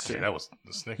That's was. tough, Yeah, too. that was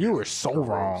the Snickers. You were so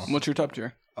wrong. What's your top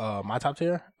tier? My top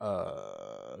tier,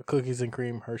 cookies and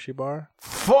cream Hershey bar.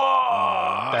 Fuck!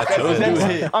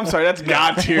 I'm sorry, that's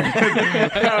God tier.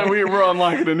 We're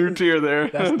unlocking a new tier there.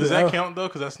 Does that count though?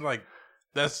 Because that's like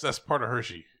that's part of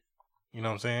Hershey. You know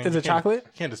what I'm saying? Is You it can't- chocolate?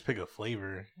 You can't just pick a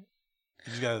flavor. You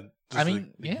just gotta. I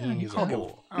mean, yeah, bean you as a can't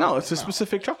whole. No, it's a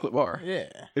specific chocolate bar. Yeah,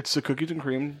 It's the cookies and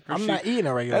cream. I'm Hershey. not eating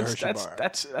a regular That's Hershey bar.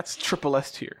 that's triple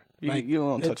S tier. You, Like, you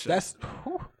don't touch that. That's.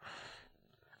 whew.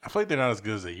 I feel like they're not as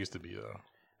good as they used to be though.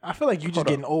 I feel like you just Hold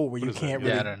up. getting old where What you is that? can't Yeah,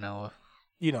 I really, don't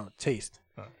know. taste.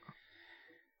 Huh.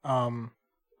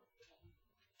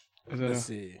 Is that Let's a-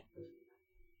 see.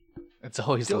 It's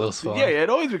always a little slow. Yeah, it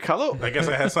always be color. I guess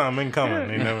I had something in common.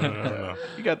 You never know.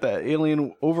 You got that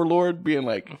alien overlord being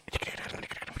like,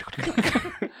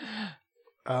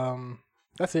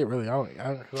 That's it, really. I don't eat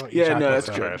yeah, chocolate, no, that's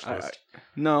so- good. trash list.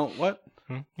 No, what?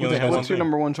 You only have one What's your thing.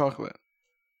 number one chocolate?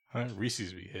 Huh?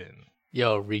 Reese's be hitting.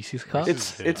 Yo, Reese's cup.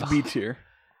 It's B tier.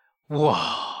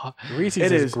 Whoa. Reese's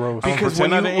It is is. gross. I'm Because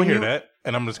pretend when I you- didn't when hear you- that,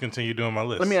 and I'm just continue doing my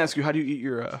list. Let me ask you, how do you eat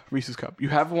your Reese's cup? You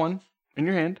have one in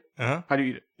your hand. Uh-huh. How do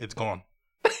you eat it? It's gone.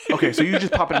 Okay, so you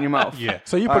just pop it in your mouth. Yeah.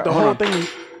 So you put Alright, the hold whole on.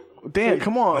 thing. Dan,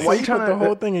 come on. So Why you you put trying the to?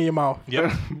 whole thing in your mouth.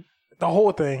 Yep. The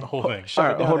whole thing. The whole thing. Shove All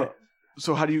it right, down hold it. on.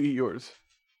 So how do you eat yours?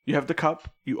 You have the cup.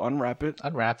 You unwrap it.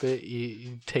 Unwrap it.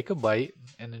 You take a bite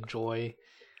and enjoy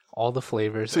all the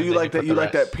flavors. So and you then like that? put You the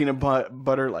like rest. that peanut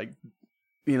butter, like,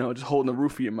 just holding the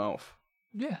roof of your mouth.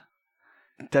 Yeah.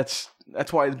 That's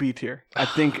why it's B tier. I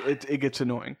think it gets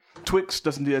annoying. Twix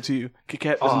doesn't do that to you. Kit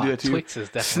Kat doesn't do that to you. Twix is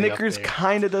definitely Snickers up there.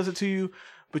 kind of does it to you,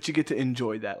 but you get to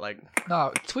enjoy that. Like,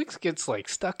 No, Twix gets like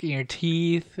stuck in your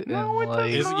teeth. No, and,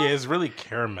 it like, It's really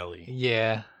caramelly.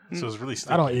 yeah. So it's really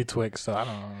sticky. I don't eat Twix, so I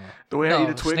don't know. the way I No,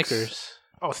 eat a Twix. Snickers.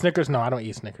 Oh, Snickers? No, I don't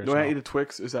eat Snickers. The way I no. eat a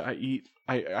Twix is that I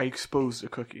expose the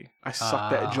cookie. I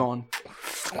suck that John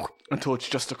until it's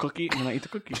just a cookie, and then I eat the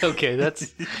cookie. Okay,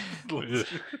 that's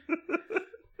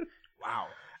Wow.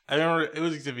 I remember it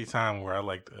was to be time where I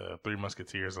liked Three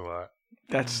Musketeers a lot.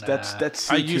 That's Nah.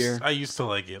 C tier. I used to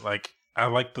like it. Like I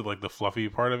liked the fluffy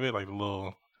part of it, like the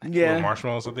little Yeah.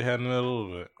 marshmallows that they had in the middle.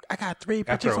 But I got 3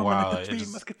 After pictures a on while, the it 3 just-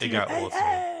 it Musketeers. got Hey, old to me.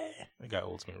 hey. it got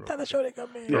old to me. Real Time to quick. show they come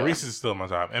in. But Yeah. Reese's is still my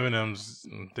top. M&M's,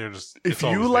 they're just. If it's you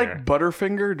always like there.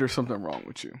 Butterfinger, there's something wrong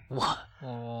with you. what?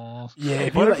 Oh. Yeah,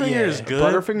 if you Butterfinger like, is good.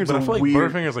 Butterfinger's but I a feel like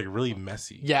weird- Butterfinger is like really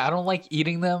messy. Yeah, I don't like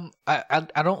eating them.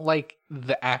 I don't like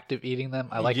the act of eating them.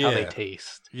 I like how they Yeah.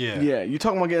 taste. Yeah. Yeah, you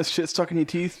talking about getting shit stuck in your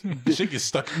teeth? Shit gets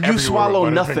stuck. You everywhere swallow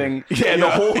with nothing. Butterfinger. Yeah,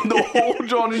 the whole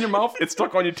John in your mouth, it's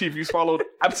stuck on your teeth. You swallowed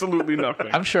absolutely nothing.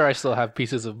 I'm sure I still have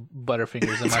pieces of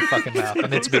Butterfingers in my fucking mouth,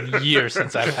 and it's been years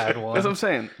since I've had one. That's what I'm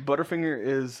saying. Butterfinger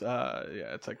is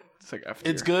it's like F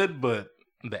tier. It's good, but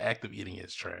the act of eating it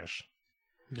is trash.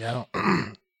 Yeah,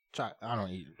 I don't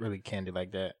eat really candy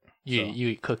like that. You So. you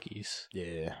eat cookies.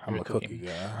 Yeah, I'm You're a cookie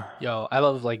guy. Yo, I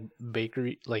love like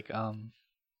bakery, like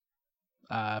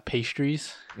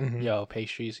pastries. Mhm. Yo,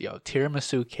 pastries. Yo,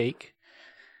 tiramisu cake.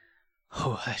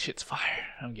 Oh, that shit's fire.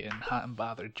 I'm getting hot and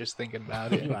bothered just thinking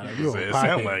about it. You It a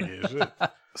sound pothead. like it. Shit.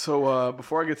 So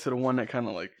before I get to the one that kind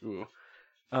of like, ooh,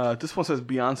 this one says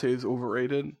Beyonce is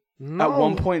overrated. No, At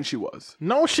one point, she was.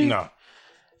 no, she. No.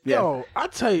 Yo, I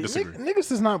tell you, Disagree.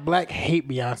 niggas is not black hate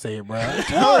Beyonce, bro.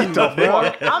 What the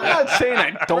fuck? I'm not saying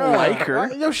I don't like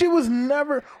her. Yo, she was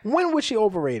never. When was she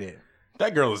overrated?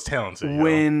 That girl is talented. yo.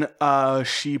 When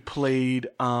she played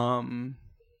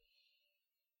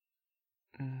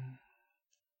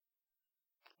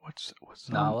what's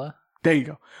Nala. There you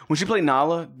go. When she played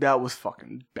Nala, that was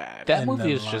fucking bad. That And movie The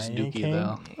is just Lion dookie King?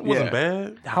 though. It wasn't Yeah.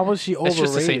 bad. How was she It's overrated?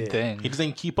 just the same thing. He just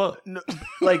didn't keep up. No,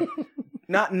 like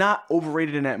not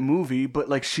overrated in that movie, but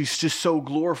like she's just so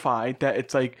glorified that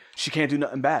it's like she can't do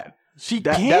nothing bad. She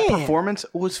That can't. performance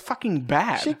was fucking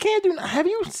bad. She can't do. Have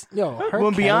you? Yo, her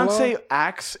When catalog- Beyonce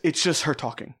acts, it's just her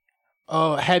talking.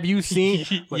 have you seen?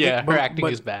 Yeah, her acting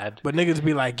is bad. But niggas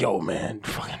be like, yo, man,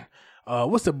 fucking.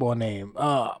 What's the boy name?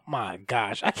 My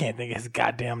gosh, I can't think of his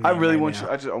goddamn name. I really right want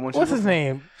now. you. I want What's you. his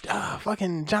name?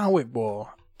 Fucking John Wick boy.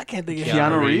 I can't think of his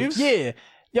Keanu name. Reeves? Yeah.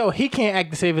 Yo, he can't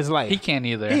act to save his life. He can't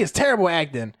either. He is terrible at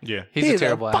acting. Yeah. He's He a is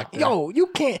terrible actor. Yo, you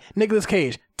can't. Nicolas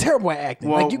Cage, terrible at acting.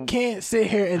 Well, like you can't sit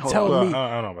here and hold tell Well, me,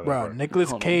 I don't know about that bro. part. Nicolas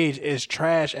Hold on. Cage is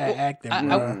trash at acting,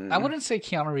 bro. I wouldn't say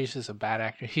Keanu Reeves is a bad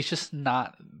actor. He's just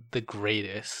not the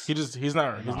greatest. He's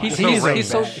not. He's no he's, range.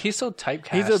 he's so typecast.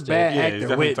 He's a bad Yeah, actor. he's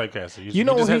definitely with- typecasted. you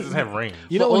know he just what doesn't have range.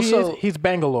 You know But what he also- is? He's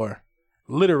Bangalore.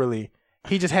 Literally.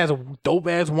 He just has dope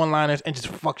ass one liners and just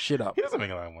fuck shit up. He doesn't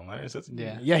make a lot of one-liners.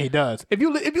 Yeah. Yeah, he does. If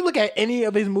you look at any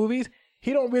of his movies,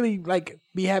 he don't really like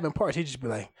be having parts. He just be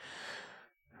like,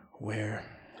 "Where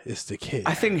is the kid?"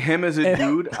 I think him as a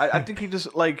dude. I think he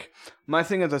just like my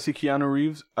thing is I see Keanu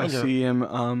Reeves. I Yeah. see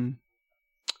him.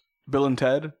 Bill and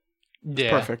Ted.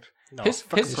 Yeah. Perfect. No, His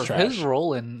fuck his, this trash. his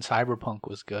role in Cyberpunk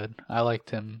was good. I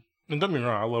liked him. And don't get me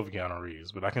wrong, I love Keanu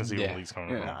Reeves, but I can see Yeah. where he's coming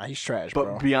Yeah. from. Nah, he's trash, But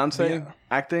bro. Beyonce Yeah.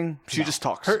 acting, she just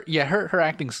talks. Her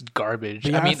acting's garbage.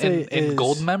 I mean, Beyonce in is-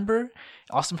 Goldmember,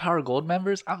 Austin Power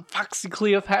Goldmembers, I'm Foxy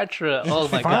Cleopatra. Oh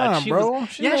my fine, god, bro.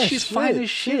 she's fine as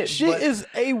shit. Shit but is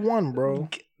A1, bro.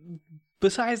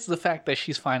 besides the fact that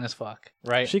she's fine as fuck,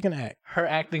 right? She can act. Her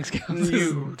acting skills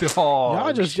is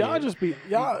dog. Y'all just be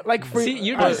like for See,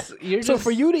 you're alright, you're so just for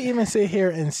you to even sit here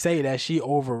and say that she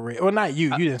overrated, well, not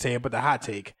you didn't say it, but the hot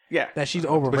take Yeah, that she's But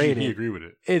he overrated. agree with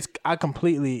it. It's I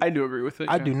completely, I do agree with it.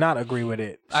 I yeah. do not agree with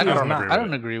it. She I is don't not. agree. I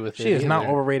don't agree with it. She is not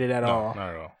either. overrated at No, all. not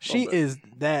at all. She is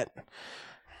that.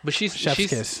 But Chef's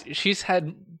kiss. she's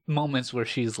had moments where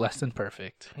she's less than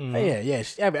perfect. Yeah.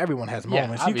 Everyone has Yeah,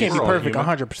 moments. You can't be obviously. perfect We're all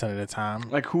 100% of the time.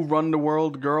 Like Who Run the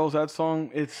World, Girls. That song.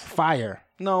 It's Fire,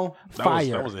 no.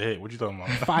 That was a hit. What you talking about?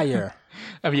 fire.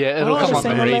 I mean, yeah, it'll Oh, come it's on the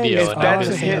the same radio. lady. and That's a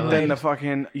Obviously, hit like- than the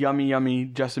fucking Yummy Yummy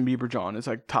Justin Bieber John. It's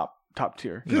like top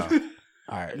tier. No.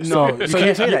 All right. No, you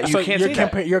can't say that. You can't you're say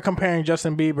that. You're comparing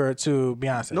Justin Bieber to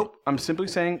Beyonce. Nope. I'm simply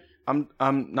saying I'm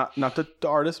not the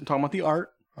artist. I'm talking about the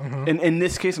art. Mhm. And in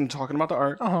this case, I'm talking about the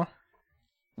art. Uh-huh.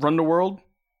 Run the World,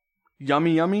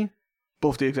 Yummy Yummy,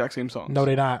 both the exact same songs. No,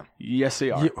 they're not. Yes,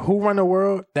 they are. Who Run the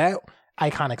World? That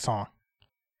iconic song.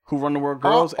 Who Run the World,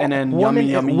 Girls, and then women,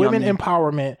 Yummy Yummy women Yummy.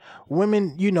 empowerment.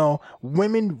 Women,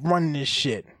 women run this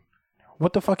shit.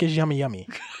 What the fuck is Yummy Yummy?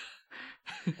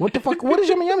 What the fuck? What is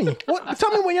Yummy Yummy? What?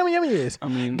 Tell me what Yummy Yummy is. I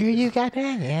mean, Girl, you got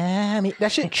that yummy.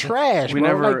 That shit trash, we bro.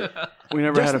 never Like, we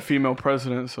never had a female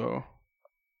president, so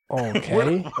okay.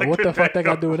 What the fuck that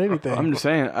got to do with anything? I'm just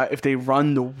saying if they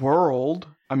run the world,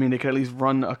 I mean, they could at least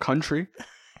run a country.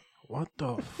 What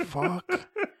the fuck?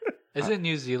 Isn't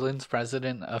New Zealand's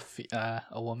president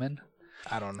a woman?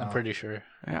 I don't know. I'm pretty sure.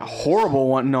 Yeah, horrible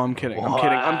one. No, I'm kidding. I'm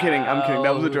kidding.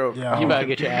 That was a joke. Yeah. You better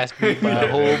get your ass beat by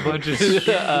a whole bunch of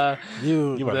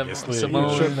You them about to get slid.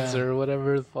 Samoans or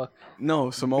whatever the fuck.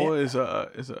 No, Samoa is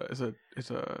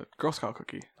a Girl Scout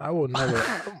cookie. I will never.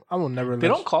 I will never. They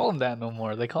don't call them that no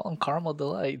more. They call them caramel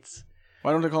delights.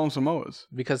 Why don't they call them Samoas?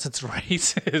 Because it's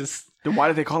racist. Then why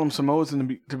did they call them Samoas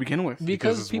to begin with?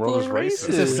 Because this people world are is racist. racist.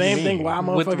 It's the same thing. Why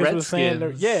With motherfuckers was saying,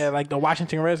 Redskins. like the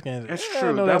Washington Redskins. That's Yeah,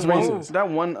 true. no, that that's one, racist. that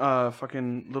one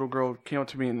fucking little girl came up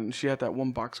to me and she had that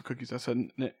one box of cookies. I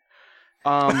said,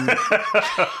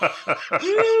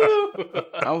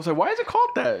 I was like, why is it called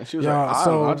that? And she was Yeah, like, I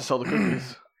don't know, I'll just sell the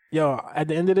cookies. Yo, at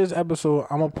the end of this episode,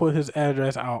 I'm gonna put his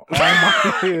address out. All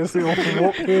my kids gonna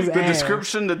whoop his The ass.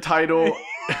 description, the title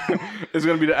is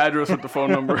gonna be the address with the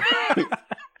phone number.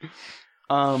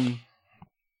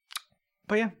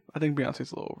 But yeah, I think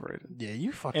Beyonce's a little overrated. Yeah,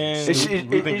 you fucking. And Is she-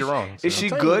 we think you're wrong. Is she I'm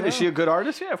telling good? you, Is she a good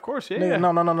artist? Yeah, of course. Yeah.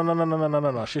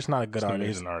 Nigga, no. She's not a good She's an artist.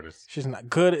 amazing artist. She's not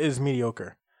good. Is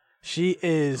mediocre. She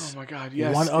is Oh my god.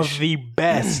 Yes. one of the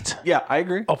best Yeah, I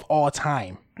agree. of all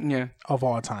time. Yeah. Of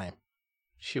all time.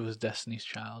 She was Destiny's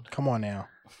Child. Come on now.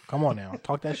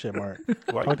 Talk that shit, Mark.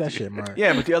 Talk that shit, Mark.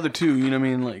 Yeah, but the other two, you know what I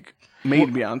mean, like made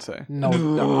Beyonce. No,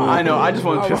 I know. I just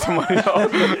want to piss somebody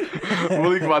off.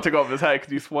 Malik's about to take off his hat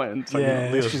because he's sweating. It's like, Yeah.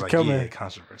 Leo's she's like, coming. yeah,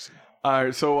 controversy. All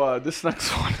right, so this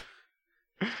next one,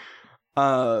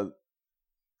 I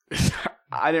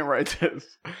didn't write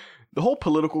this. The whole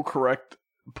politically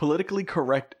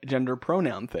correct gender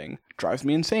pronoun thing drives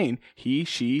me insane. He,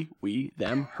 she, we,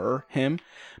 them, her, him.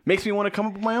 Makes me want to come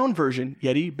up with my own version.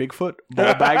 Yeti, Bigfoot,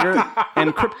 ball bagger,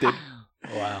 and cryptid.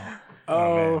 Wow.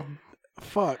 Oh,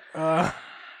 fuck.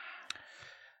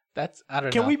 That's I don't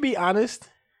know. Can we be honest?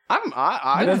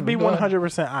 I Let's be go ahead.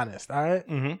 100% honest. All right.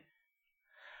 Mm-hmm.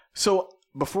 So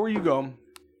before you go,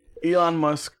 Elon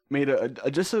Musk made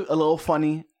just a little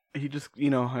funny. He just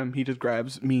he just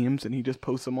grabs memes and he just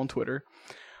posts them on Twitter.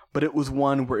 But it was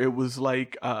one where it was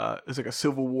like it's like a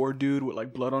Civil War dude with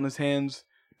like blood on his hands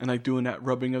and like doing that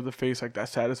rubbing of the face like that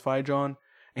satisfied John.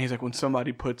 And he's like when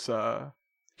somebody puts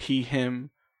he him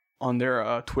on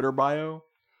their Twitter bio,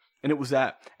 and it was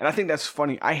that. And I think that's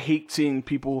funny. I hate seeing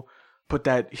people put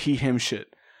that he him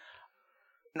shit.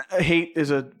 Hate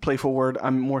is a playful word.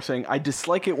 I'm more saying I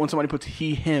dislike it when somebody puts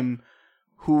he him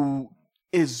who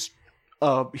is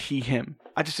he him.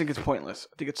 I just think it's pointless.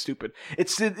 I think it's stupid.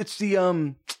 It's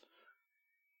the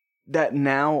that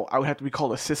now I would have to be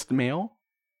called a cis male,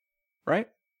 right?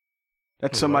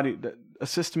 That's somebody that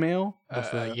assist male.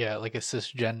 yeah, like a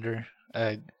cisgender.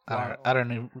 I Wow.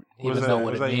 don't even What know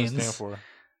what does it that even means. stand for?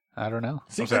 I don't know.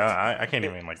 See, I'm saying, I can't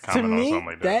even like to comment on me, something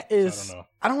like that. that is. I don't know.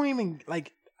 I don't even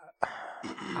like.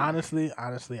 Honestly,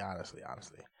 I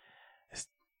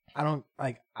don't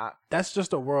like. That's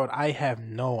just a world I have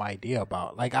no idea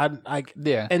about. Like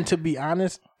Yeah. and to be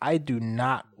honest, I do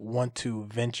not want to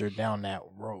venture down that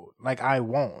road. Like I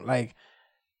won't. Like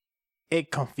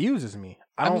it confuses me.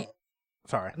 I don't. mean-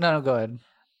 Sorry, No, go ahead.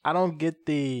 I don't get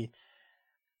the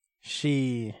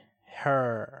she,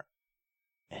 her,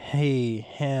 he,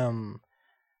 him.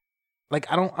 Like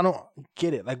I don't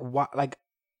get it. Like why? Like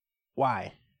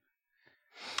why?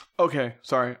 Okay,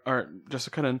 sorry. All right, just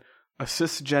to cut in. A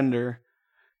cisgender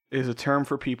is a term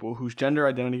for people whose gender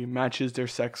identity matches their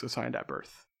sex assigned at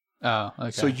birth. Oh,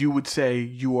 okay. So you would say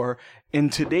you are, in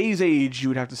today's age, you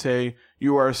would have to say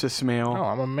you are a cis male. Oh,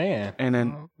 I'm a man. And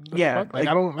then, The yeah, fuck? Like like-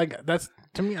 I don't like that's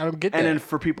to me. I don't get that. And then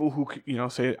for people who,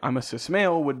 say I'm a cis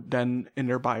male, would then in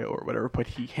their bio or whatever put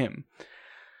he, him.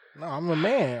 no, I'm a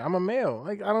man. I'm a male.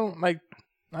 Like I don't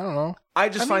know. I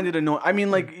just I find it annoying. I mean,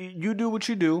 like, you do what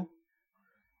you do.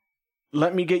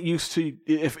 Let me get used to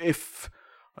if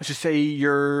I should say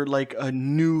you're like a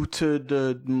new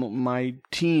to my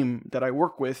team that I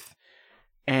work with,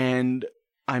 and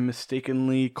I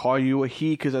mistakenly call you a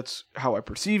he because that's how I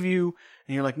perceive you,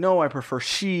 and you're like, no, I prefer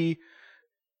she.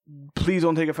 Please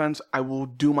don't take offense. I will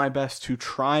do my best to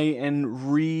try and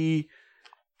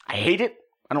I hate it.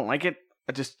 I don't like it.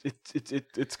 I just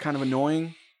it's kind of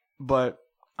annoying, but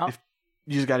if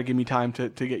you just got to give me time to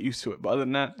get used to it. But other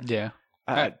than that, yeah.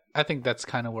 I think that's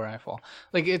kind of where I fall.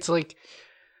 Like it's like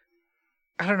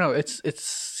I don't know. It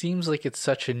seems like it's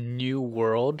such a new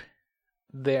world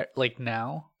there. Like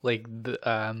now, like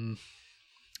the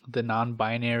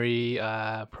non-binary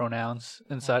pronouns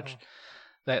and such.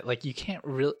 That like you can't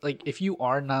really like if you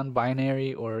are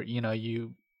non-binary or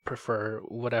you prefer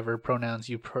whatever pronouns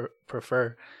you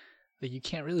prefer. Like you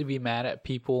can't really be mad at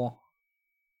people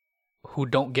who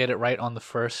don't get it right on the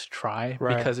first try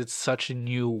Right. because it's such a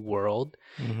new world.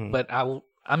 Mhm. But I'll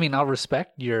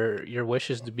respect your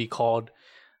wishes to be called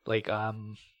like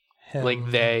Him, like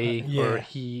they yeah. or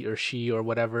he or she or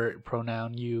whatever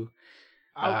pronoun you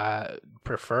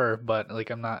prefer. But like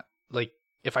I'm not like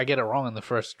if I get it wrong on the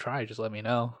first try, just let me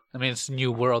know. I mean it's a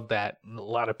new world that a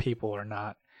lot of people are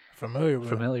not familiar with.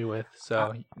 familiar with,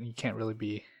 so you can't really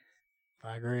be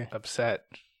I agree. upset.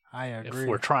 I if agree.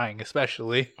 we're trying,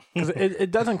 especially. Because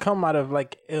it doesn't come out of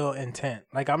like ill intent.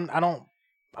 Like I'm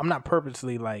not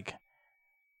purposely like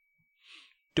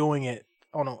doing it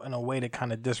in a way to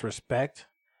kind of disrespect.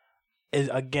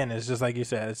 It's just like you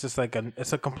said. It's just like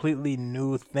it's a completely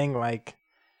new thing. Like,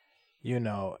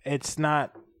 it's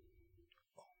not.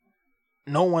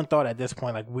 No one thought at this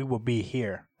point like we would be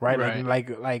here, right? Right.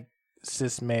 Like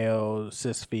cis male,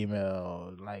 cis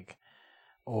female, like,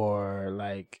 or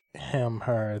like him,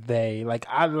 her, they. Like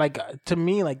to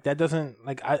me, like that doesn't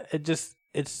like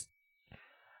it's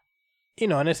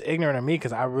and it's ignorant of me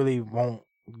because I really won't.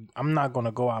 I'm not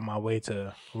gonna go out my way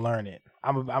to learn it.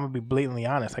 I'm gonna be blatantly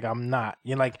honest. Like I'm not.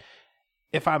 Like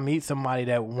if I meet somebody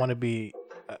that want to be,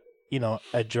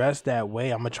 addressed that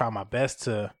way, I'm gonna try my best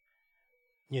to,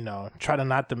 try to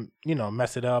not to,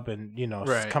 mess it up and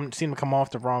Right. seem to come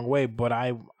off the wrong way. But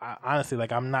I honestly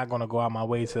like I'm not gonna go out my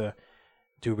way to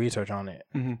do research on it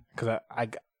because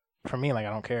for me like I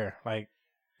don't care. Like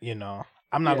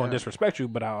I'm not gonna disrespect you,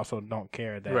 but I also don't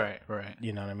care that. Right.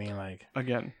 You know what I mean? Like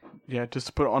Again, yeah, just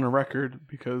to put it on a record,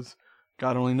 because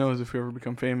God only knows if we ever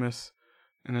become famous,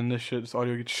 and then this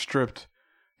audio gets stripped.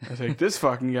 It's like this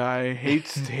fucking guy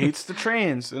hates the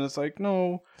trans, and it's like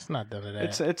no, it's not done to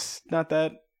that. it's not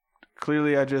that.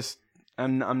 Clearly,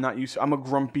 I'm not used to. I'm a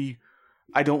grumpy.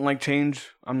 I don't like change.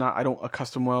 I don't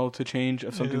accustom well to change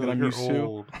of something that I'm used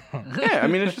to. Yeah, I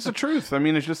mean, it's just the truth. I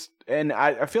mean, it's just, and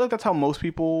I feel like that's how most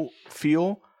people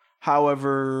feel.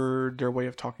 However, their way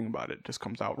of talking about it just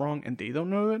comes out wrong, and they don't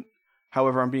know it.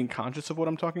 However, I'm being conscious of what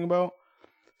I'm talking about,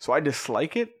 so I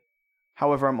dislike it.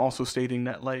 However, I'm also stating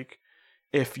that, like,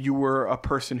 if you were a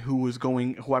person who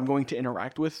I'm going to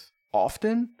interact with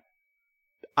often,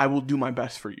 I will do my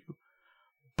best for you.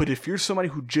 But if you're somebody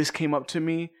who just came up to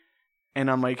me, and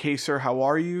I'm like, "Hey, sir, how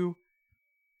are you?"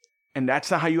 and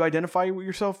that's not how you identify with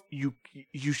yourself, you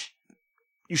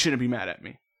shouldn't be mad at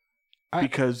me.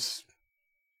 Because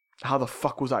how the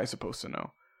fuck was I supposed to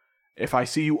know? If I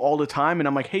see you all the time and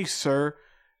I'm like, "Hey, sir,"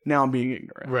 now I'm being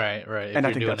ignorant. Right. If And I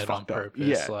you're think doing that's it on fucked up. purpose,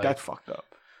 Yeah, like, that's fucked up.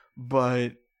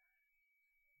 But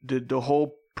the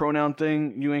whole pronoun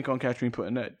thing, you ain't gonna catch me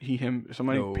putting that he, him. If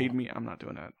somebody No. paid me, I'm not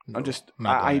doing that. No, I'm just,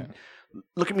 not doing I that.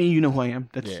 look at me, you know who I am.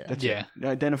 That's Yeah. it.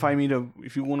 Identify me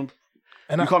if you want to.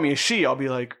 And You call me a she, I'll be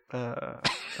like, the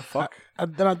fuck?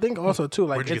 Then I think also too,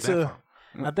 like Where'd you it's get that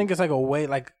from? I think it's like a way,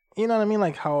 like you know what I mean,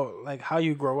 like how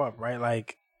you grow up, right?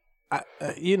 Like,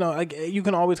 like you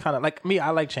can always kind of like me. I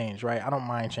like change, right? I don't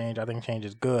mind change. I think change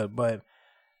is good, but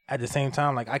at the same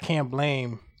time, like I can't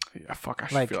blame. Yeah, fuck.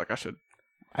 I Like, feel like I should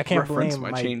I can't reference blame my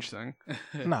like, change thing.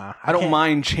 Nah, I don't can't-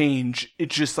 mind change.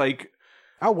 It's just like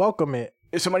I welcome it.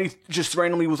 if somebody just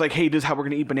randomly was like, "Hey, this is how we're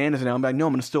gonna eat bananas now," I'm like, "No,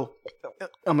 I'm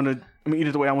gonna eat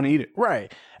it the way I want to eat it."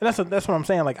 Right. And that's what I'm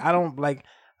saying. Like I don't like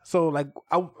so like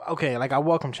I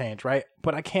welcome change, right?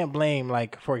 But I can't blame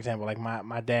like for example, like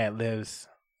my dad lives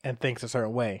and thinks a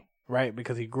certain way, right?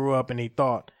 Because he grew up and he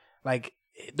thought like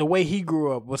the way he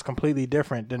grew up was completely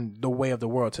different than the way of the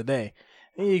world today.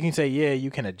 And you can say, yeah,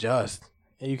 you can adjust.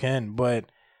 You can, but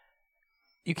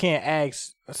you can't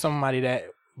ask somebody that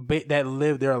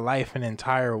lived their life an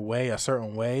entire way, a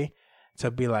certain way, to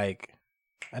be like,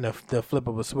 and the flip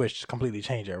of a switch completely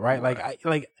change it, right?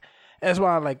 Like that's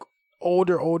why like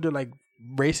older like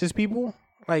racist people,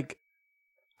 like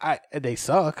they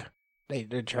suck,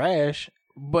 they're trash,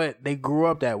 but they grew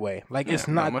up that way. Like it's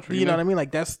not much you know what I mean?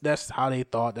 Like that's how they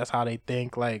thought, that's how they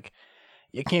think. Like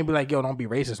you can't be like, yo, don't be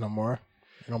racist no more.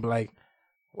 You don't be like,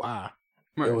 wow.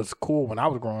 Right. It was cool when I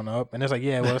was growing up, and it's like,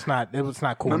 yeah, well, it's not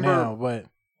cool now, but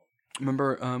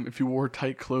Remember, if you wore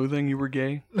tight clothing, you were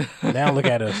gay now look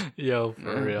at us. Yo,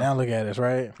 for real. Now look at us,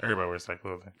 right? Everybody wears tight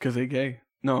clothing. because they gay.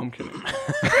 No, I'm kidding.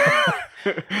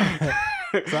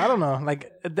 So I don't know, like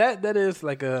that is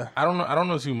like a I don't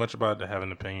know too much about it to have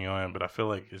an opinion on it, but I feel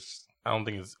like I don't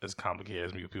think it's as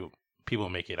complicated as people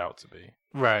make it out to be.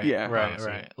 Right. Yeah, Right.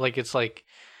 honestly. Right. Like it's like,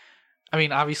 I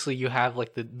mean, obviously you have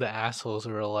like the assholes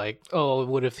who are like, oh,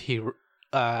 what if he,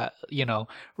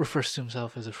 refers to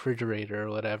himself as a refrigerator or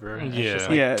whatever. And it's Yeah. just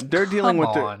like, Yeah, they're dealing with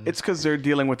on. it's because they're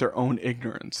dealing with their own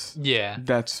ignorance. yeah.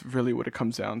 That's really what it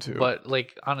comes down to. But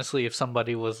like honestly, if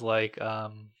somebody was like,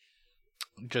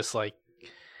 just like,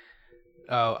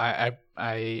 oh, I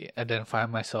identify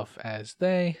myself as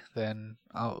they, then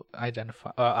I'll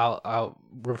I'll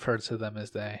refer to them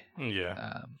as they.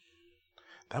 Yeah,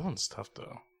 that one's tough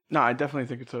though. no, I definitely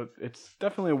think it's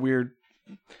definitely a weird.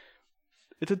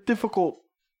 It's a difficult.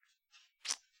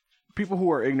 People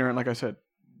who are ignorant, like I said,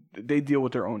 they deal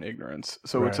with their own ignorance.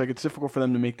 So it's Right. like it's difficult for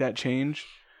them to make that change.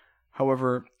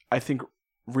 However, I think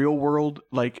real world,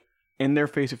 like in their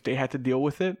face, if they had to deal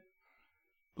with it,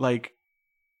 like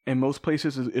in most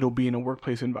places, it'll be in a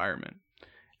workplace environment.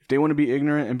 If they want to be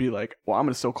ignorant and be like, well, I'm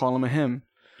going to still call him a him,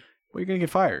 well, you're going to get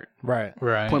fired. Right.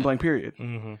 Point blank, period.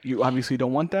 Mm-hmm. You obviously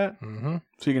don't want that, Mm-hmm.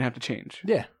 so you're going to have to change.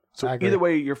 Yeah. So I agree. either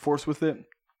way, you're forced with it.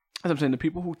 As I'm saying, the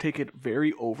people who take it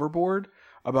very overboard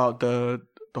about the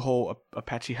whole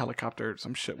Apache helicopter,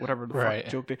 some shit, whatever the Right.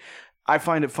 fuck joke I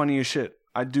find it funny as shit.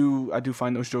 I do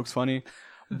find those jokes funny,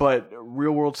 but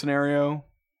real world scenario,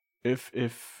 if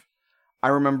I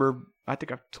remember, I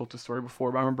think I've told this story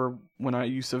before, but I remember when I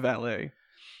used to valet,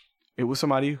 it was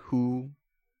somebody who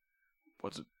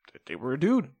they were a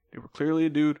dude. They were clearly a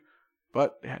dude,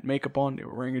 but they had makeup on. They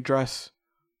were wearing a dress.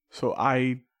 So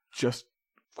I just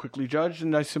quickly judged,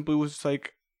 and I simply was just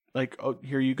like, oh,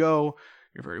 here you go.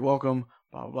 You're very welcome.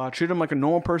 Blah, blah, blah. Treated him like a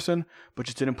normal person, but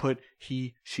just didn't put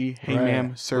he, she, hey, Right.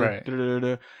 ma'am, sir. Right. Da, da, da,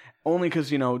 da. Only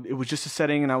because, it was just a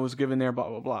setting and I was given there, blah,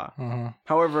 blah, blah. Mm-hmm.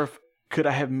 However, could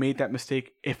I have made that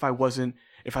mistake if I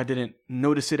didn't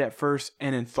notice it at first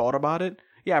and then thought about it?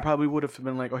 Yeah, I probably would have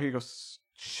been like, oh, here goes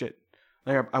shit.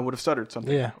 Like, I would have stuttered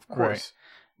something. Yeah. Of course.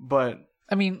 But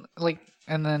I mean,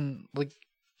 and then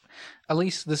at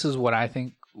least this is what I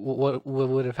think. What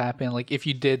would have happened? Like, if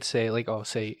you did say,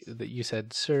 say that you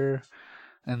said "sir,"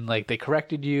 and they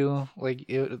corrected you, that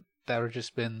would have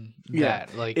just been Yeah.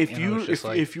 that. Like, if and it you was just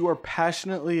if you are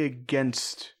passionately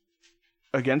against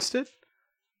it,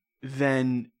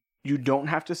 then you don't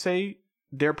have to say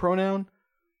their pronoun.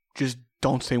 Just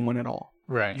don't say one at all.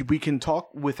 right, We can talk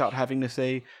without having to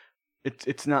say.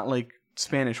 It's not like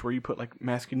Spanish where you put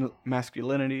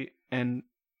masculinity and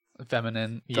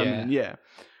feminine, feminine. Yeah.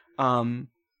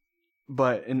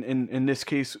 But in this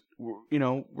case,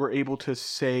 we're able to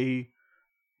say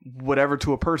whatever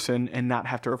to a person and not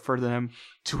have to refer to them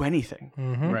to anything.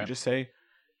 Mm-hmm. Right. Just say,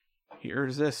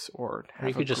 here's this, or Or have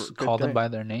you could a just good call them day. by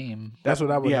their name. That's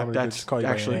what I would Yeah, normally do, that's just call you by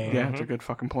your actually name. yeah, that's a good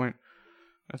fucking point.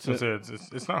 That's it.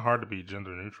 It's not hard to be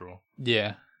gender neutral.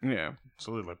 Yeah. Yeah. It's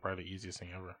really probably the easiest thing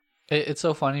ever. It's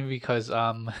so funny because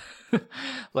in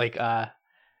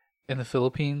the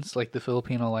Philippines, the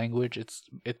Filipino language,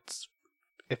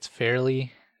 it's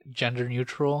fairly gender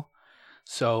neutral.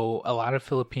 So a lot of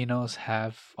Filipinos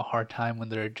have a hard time when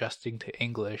they're adjusting to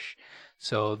English.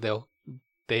 So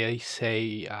they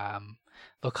say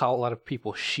they'll call a lot of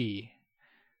people she,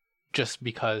 just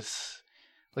because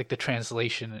the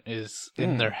translation is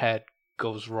in their head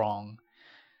goes wrong.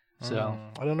 So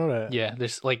I don't know that. yeah,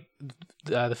 there's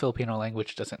the Filipino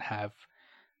language doesn't have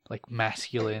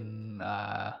masculine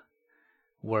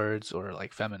words or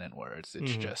feminine words.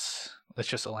 It's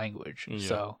just a language. Yeah.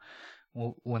 So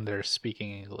when they're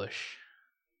speaking English,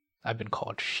 I've been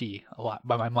called she a lot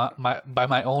by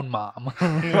my own mom.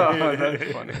 Oh,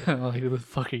 that's funny. Who the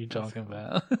fuck are you talking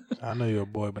about? I know you're a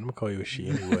boy, but I'm gonna call you a she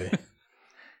anyway.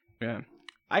 Yeah.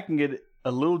 I can get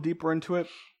a little deeper into it,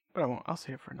 but I won't. I'll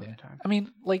say it for another time. I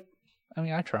mean,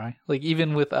 I try.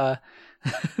 Even with the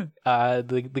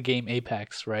game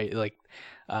Apex, right?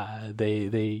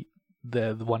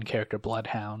 The one character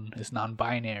Bloodhound is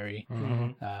non-binary.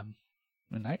 Mm-hmm.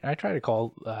 And I try to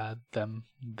call them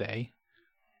they.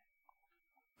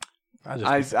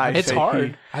 I It's say hard.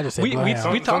 he. I just say We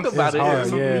bloodhound. talk about it. hard,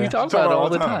 yeah. We talk about it all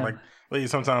the time.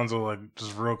 Sometimes we'll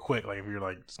just real quick, if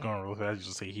you're just going real fast, you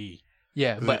just say he.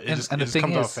 Yeah, but it just the thing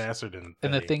comes out is, faster than.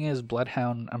 and the they. thing is,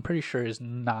 Bloodhound, I'm pretty sure is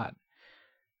not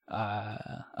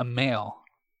a male.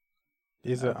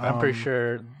 Is it, I'm pretty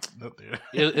sure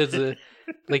it's a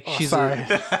she's sorry.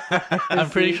 I'm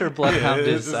pretty sure Bloodhound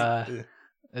Yeah,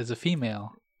 is a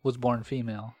female. Was born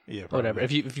female. Yeah, Whatever.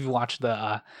 probably. If you watch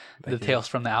the Thank you. Tales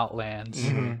from the Outlands,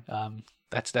 Mhm.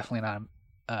 that's definitely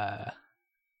not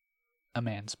a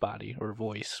man's body or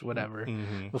voice, whatever.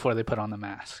 Mhm. Before they put on the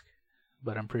mask,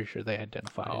 but I'm pretty sure they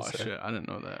identify. Oh as shit! I didn't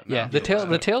know that. Yeah, No.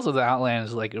 the Tales of the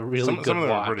Outlands is a really Some good of them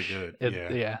watch. are pretty good.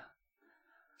 Yeah.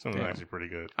 Some of them are Yeah. actually pretty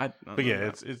good. I don't But know yeah,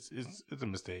 that. it's a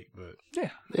mistake. But Yeah,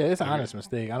 it's an honest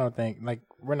mistake. I don't think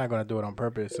we're not gonna do it on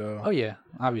purpose. So Oh yeah,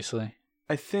 obviously.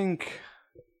 I think.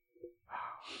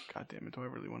 God damn it! Do I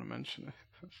really want to mention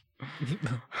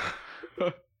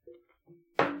it?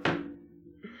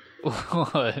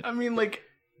 What? I mean,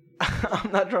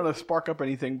 I'm not trying to spark up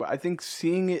anything, but I think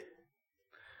seeing it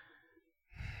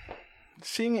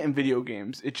in video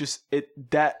games,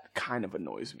 that kind of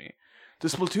annoys me. The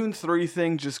Splatoon 3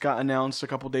 thing just got announced a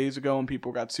couple days ago, and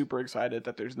people got super excited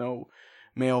that there's no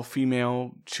male,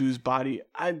 female, choose body.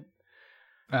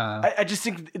 I just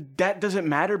think that doesn't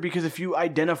matter, because if you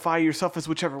identify yourself as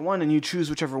whichever one and you choose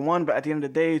whichever one, but at the end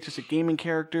of the day, it's just a gaming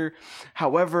character.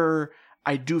 However,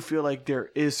 I do feel like there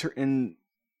is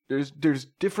there's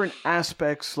different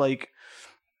aspects,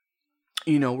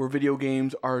 where video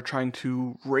games are trying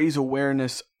to raise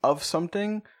awareness of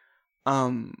something,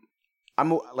 I'm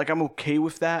okay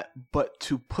with that. But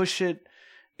to push it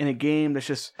in a game that's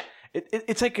just,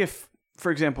 it's like if,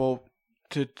 for example,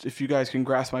 if you guys can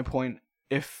grasp my point,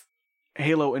 if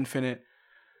Halo Infinite,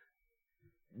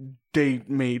 they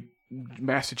made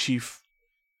Master Chief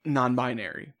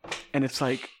non-binary, and it's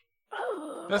like,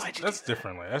 That's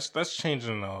different. Like, that's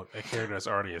changing a character that's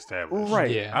already established. right?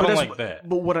 Yeah. I don't like that.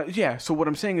 But so what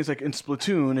I'm saying is, like, in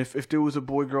Splatoon, if there was a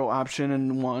boy-girl option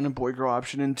in 1, a boy-girl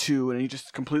option in 2, and you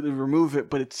just completely remove it,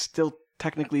 but it's still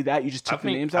technically that, you just took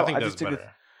the names out. I think just that's think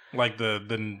better. Like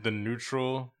the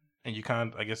neutral, and you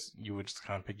I guess you would just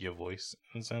kind of pick your voice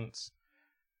in a sense.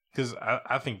 Because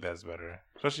I think that's better,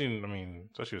 especially with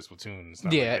Splatoon. It's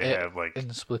not Yeah, like they have like in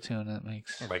Splatoon it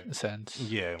makes like sense.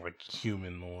 Yeah, like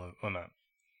human or not.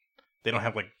 They don't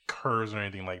have like curves or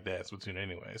anything like that. Splatoon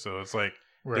anyway, so it's like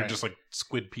they're just like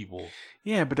squid people.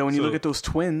 Yeah, but then when you look at those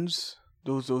twins,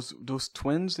 those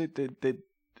twins, they I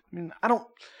mean, I don't.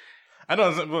 I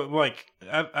know, but like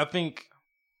I think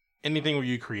anything where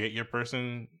you create your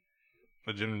person,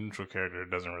 a gender neutral character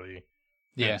doesn't really.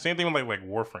 Yeah. Same thing with like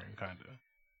Warframe, kind of.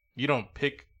 You don't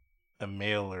pick a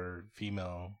male or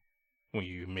female when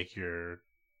you make your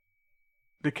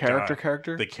The character?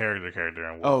 the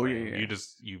character in Warframe. Oh, yeah.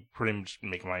 You pretty much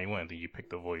make them how you want. Then you pick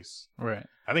the voice. Right.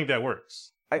 I think that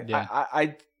works.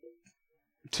 I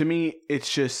to me,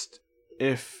 it's just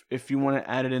if you want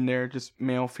to add it in there, just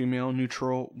male, female,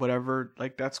 neutral, whatever,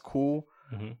 like that's cool.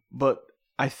 Mm-hmm. But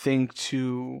I think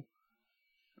to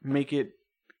make it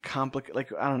complicated,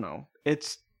 like I don't know,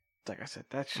 it's like I said,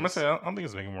 that's just. I don't think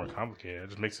it's making it more complicated. It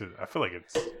just makes it. I feel like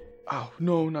it's. Oh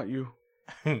no, not you.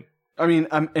 I mean,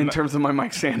 I'm in terms of my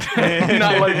mic stand.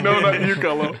 Not like, no, not you,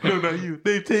 Cullo. No, not you.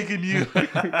 They've taken you.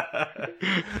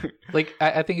 Like,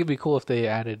 I think it'd be cool if they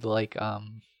added like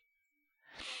the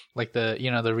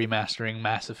the remastering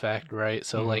Mass Effect, right?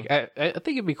 So like, I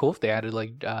think it'd be cool if they added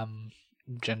like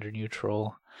gender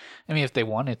neutral. I mean, if they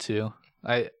wanted to,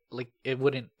 it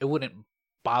wouldn't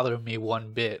bother me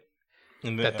one bit.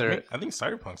 And I think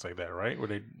Cyberpunk's like that, right?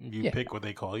 Where you pick what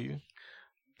they call you.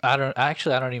 I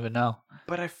don't even know.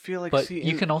 But I feel like,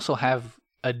 you can also have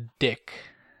a dick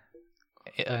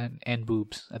and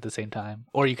boobs at the same time,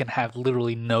 or you can have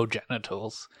literally no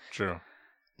genitals. True.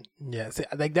 Yeah, see,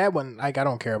 like that one, like I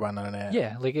don't care about none of that.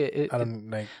 Yeah, like I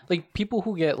don't like people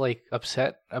who get like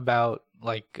upset about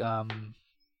like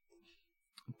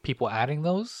people adding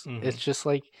those. Mm-hmm. It's just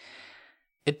like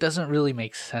it doesn't really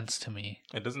make sense to me.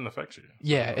 It doesn't affect you.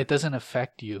 Yeah, it doesn't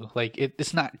affect you. Like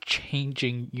it's not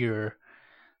changing your.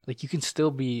 Like you can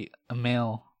still be a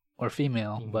male or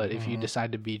female, but if you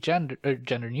decide to be gender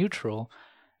neutral,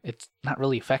 it's not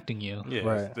really affecting you. Yeah,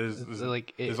 right.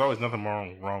 There's always nothing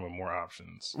wrong with more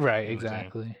options. Right,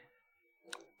 exactly.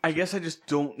 I guess I just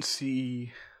don't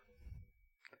see.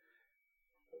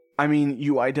 I mean,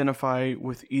 you identify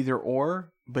with either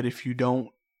or, but if you don't,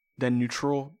 then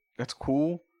neutral. That's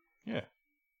cool. Yeah.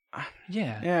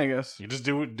 Yeah, I guess. You just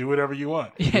do whatever you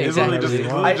want. Yeah, it's exactly.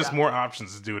 really just more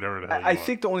options to do whatever the hell you want. I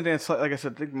think the only thing that's like I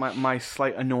said, I think my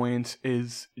slight annoyance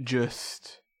is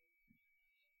just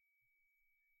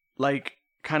like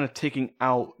kind of taking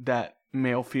out that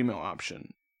male female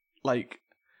option. Like,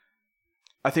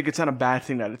 I think it's not a bad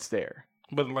thing that it's there.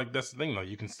 But like that's the thing though,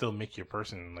 you can still make your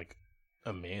person like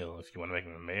a male if you want to make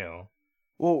him a male.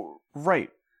 Well, right,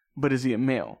 but is he a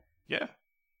male? Yeah,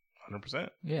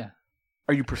 100%. yeah.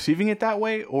 Are you perceiving it that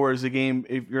way, or is the game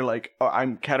if you're like, oh,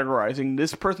 I'm categorizing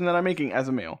this person that I'm making as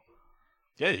a male?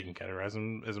 Yeah, you can categorize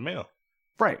him as a male.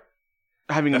 Right.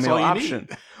 Having That's a male all you option.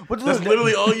 need. That's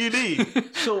literally all you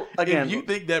need. So again, if you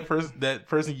think that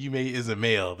person you made is a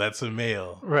male, that's a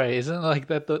male. Right? Isn't it like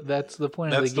that? That's the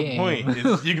point That's of the game.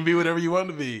 Point. You can be whatever you want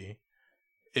to be.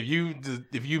 If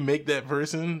you make that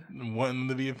person wanting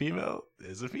to be a female,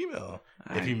 it's a female.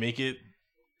 If you make it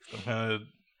some kind of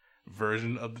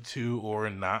version of the two or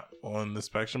not on the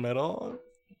spectrum at all,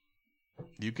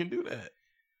 you can do that.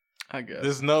 I guess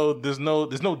There's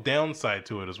no downside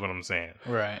to it, is what I'm saying.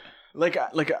 Right. like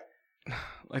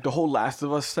the whole Last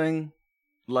of Us thing.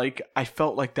 Like, I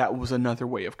felt like that was another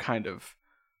way of kind of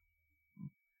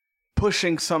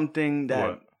pushing something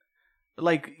that,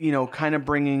 like, kind of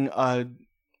bringing a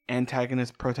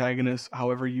antagonist, protagonist,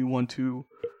 however you want to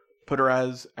put her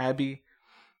as, Abby,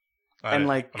 I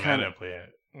didn't play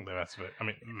it.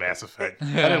 Mass Effect.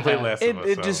 I didn't play Last of Us.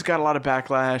 It just got a lot of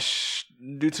backlash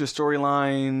due to the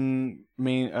storyline,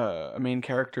 a main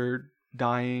character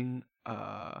dying,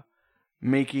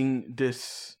 making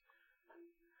this,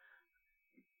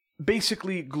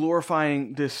 basically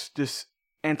glorifying this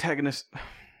antagonist.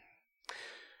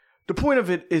 The point of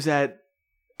it is that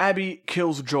Abby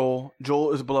kills Joel.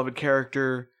 Joel is a beloved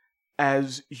character.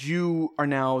 As you are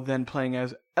now then playing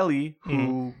as Ellie,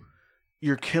 who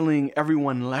you're killing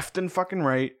everyone left and fucking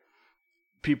right.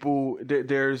 People,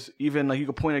 there's even like you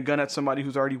could point a gun at somebody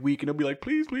who's already weak and they'll be like,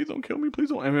 please don't kill me, please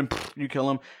don't. And then you kill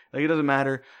them. Like, it doesn't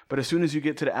matter. But as soon as you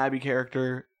get to the Abby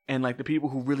character and like the people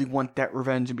who really want that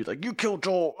revenge and be like, you killed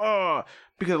Joel,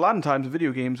 because a lot of times in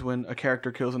video games when a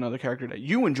character kills another character that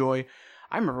you enjoy,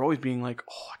 I remember always being like,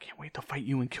 oh, I can't wait to fight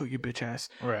you and kill your bitch ass.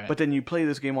 Right. But then you play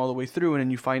this game all the way through and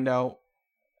then you find out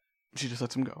she just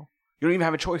lets him go. You don't even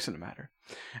have a choice in the matter.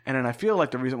 And then I feel like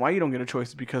the reason why you don't get a choice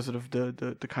is because of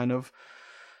the kind of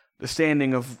the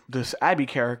standing of this Abby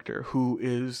character, who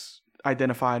is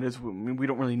identified as, I mean, they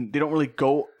don't really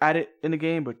go at it in the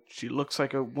game, but she looks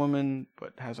like a woman,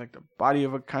 but has like the body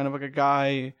of a kind of like a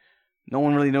guy. No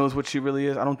one really knows what she really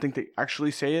is. I don't think they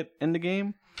actually say it in the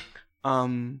game. I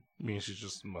mean, she's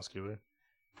just muscular.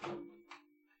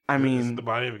 I Is mean, it the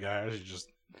body of a guy, or is she just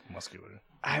muscular?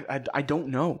 I don't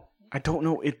know. I don't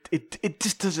know. It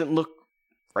just doesn't look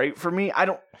right for me. I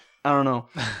don't know.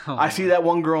 I see that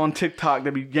one girl on TikTok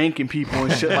that be yanking people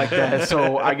and shit like that.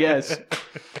 So I guess,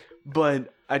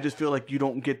 but I just feel like you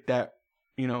don't get that,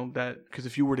 that because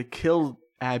if you were to kill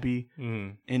Abby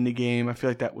in the game, I feel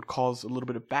like that would cause a little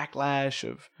bit of backlash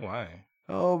of Why?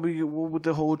 with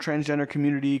the whole transgender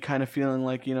community kind of feeling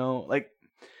like, like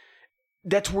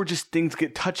that's where just things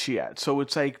get touchy at. So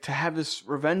it's like to have this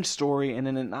revenge story and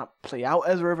then it not play out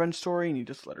as a revenge story and you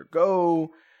just let her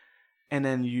go. And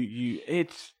then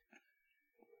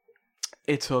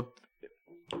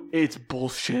it's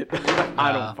bullshit.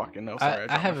 I don't fucking know. Sorry,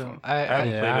 I haven't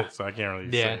played it, so I can't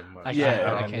really say much. I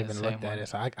haven't can't even say looked at much. it,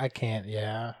 so I can't.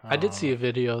 Yeah, I did see a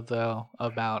video though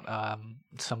about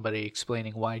somebody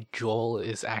explaining why Joel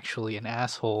is actually an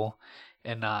asshole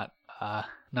and not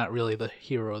really the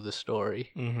hero of the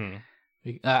story. Mm-hmm.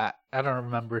 I don't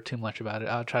remember too much about it.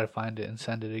 I'll try to find it and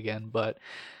send it again. But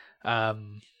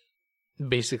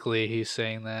basically, he's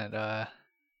saying that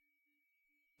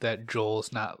that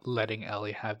Joel's not letting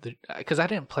Ellie have because I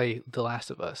didn't play The Last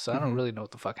of Us, so I don't really know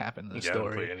what the fuck happened in the I didn't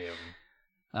story. play any of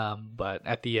them. But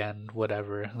at the end,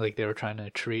 whatever, like they were trying to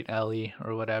treat Ellie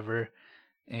or whatever,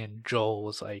 and Joel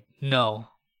was like, no,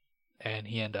 and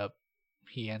he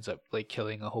ends up like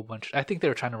killing a whole bunch. I think they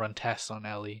were trying to run tests on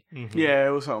Ellie. Mm-hmm. Yeah, it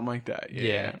was something like that.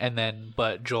 Yeah. And then,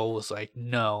 but Joel was like,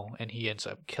 no, and he ends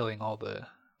up killing all the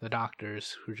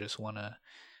doctors who just want to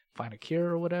find a cure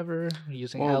or whatever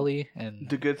using Ellie. And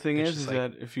the good thing it's is just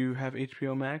that if you have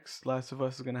HBO Max, Last of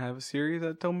Us is gonna have a series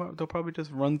that they'll probably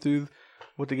just run through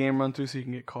what the game run through, so you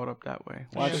can get caught up that way.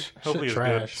 Watch. Hopefully it's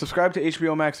trash. good. Subscribe to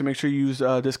HBO Max and make sure you use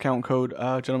discount code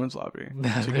Gentleman's Lobby to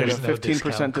get a There's no 15%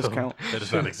 discount discount. That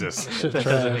does not exist. Shit That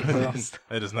trash, doesn't bro. exist.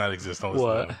 That does not exist. Don't listen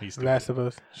What? to him. He's stupid. Last of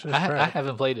Us. Shit's I trash.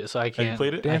 haven't played it, so I can't. Have you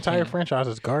played it? The I entire can't. franchise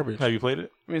is garbage. Have you played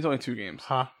it? I mean, it's only 2 games.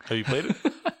 Huh? Have you played it?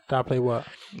 Did I play what?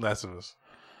 Last of Us.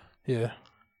 Yeah,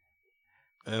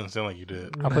 It doesn't sound like you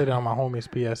did. I played it on my homie's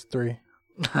PS3.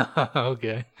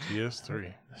 Okay.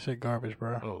 PS3. Shit garbage,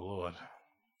 bro. Oh Lord.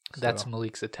 That's So,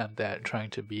 Malik's attempt at trying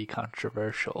to be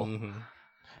controversial. Mm-hmm.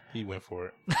 He went for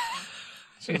it.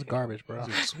 shit's garbage, bro.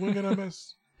 He's like, swing and a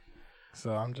miss.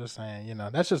 So I'm just saying,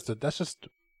 that's just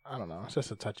I don't know. It's just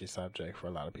a touchy subject for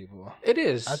a lot of people. It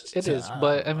is. I- It is. I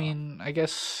But don't I know. mean, I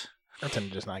guess. I tend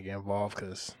to just not get involved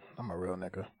because I'm a real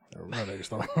nigga. The real niggas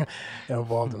don't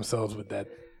involve themselves with that.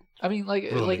 I mean, like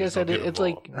Real I niggas said, don't get it's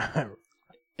like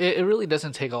it really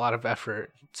doesn't take a lot of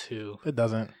effort to It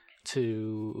doesn't.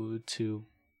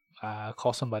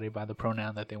 call somebody by the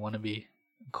pronoun that they want to be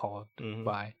called Mhm.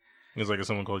 by. It's like if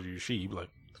someone called you she, you'd be like,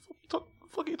 the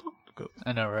fuck you talking about?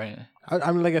 I know, right?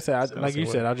 I mean, like I said, Sounds like you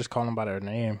the said, way. I'll just call them by their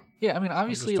name. Yeah, I mean,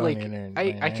 obviously, telling like you their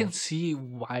I can name. see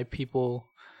why people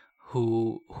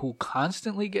who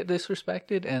constantly get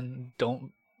disrespected and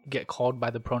don't get called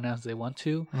by the pronouns they want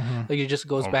to. Mm-hmm. Like it just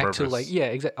goes On back to purpose.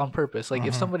 like on purpose. Like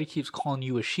if Mhm. somebody keeps calling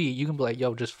you a she, you can be like,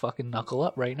 "Yo, just fucking knuckle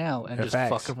up right now and Yeah, just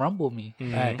facts. fucking rumble me,"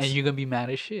 Mhm. Facts. and you're gonna be mad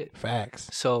as shit. Facts.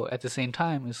 So at the same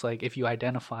time, it's like if you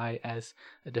identify as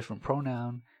a different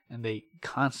pronoun and they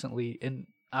constantly, and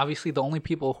obviously the only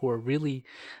people who are really,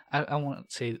 I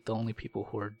won't say the only people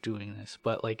who are doing this,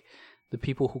 but like the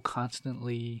people who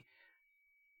constantly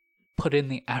put in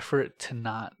the effort to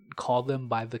not call them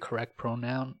by the correct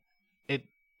pronoun,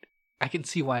 I can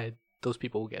see why those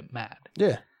people will get mad.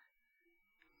 Yeah.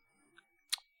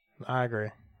 I agree.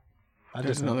 I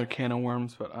There's just another can of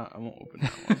worms, but I won't open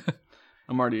that one.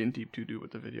 I'm already in deep doo-doo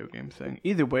with the video game thing.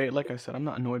 Either way, like I said, I'm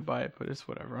not annoyed by it, but it's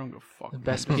whatever. I don't give a fuck. The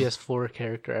best PS4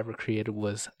 character ever created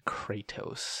was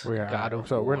Kratos. God of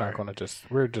so we're War. not gonna just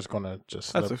we're just gonna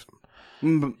just That's slip,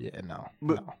 Yeah, no.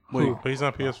 But no. wait, But he's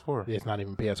on PS4. It's not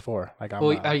even PS4. Like I'm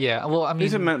Well, not, yeah. Well, I mean,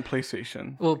 these are meant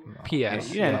PlayStation. well,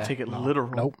 PS. Yeah, take it literal.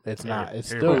 Nope, it's not. It's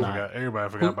still Everybody not. forgot,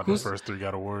 everybody forgot about the who's- first 3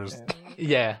 God of Wars.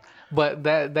 Yeah, but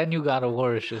that new God of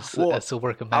War is just Well, it's a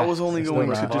work of I magic. was only It's going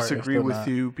still to not. disagree It's still with not.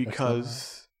 you It's still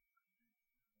because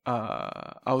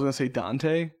I was gonna say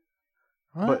Dante,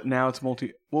 What? but now it's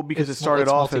multi. Well, because It's it started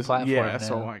it's off as multi-platform yeah,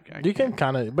 so now. I you can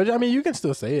kind of, but I mean, you can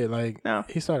still say it. Like No.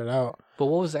 he started out. But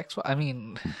what was Xbox? I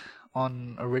mean,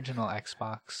 on original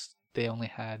Xbox, they only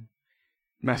had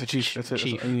Master Chief. That's it.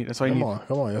 Chief. That's all you need.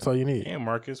 Come on, that's all you need. And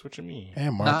Marcus, what you mean?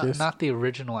 And not Marcus. not the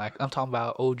original. I'm talking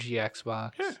about OG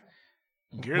Xbox. Yeah.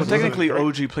 Gears Well, is technically, a great-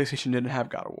 OG PlayStation didn't have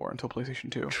God of War until PlayStation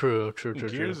 2. True.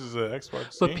 Gears is an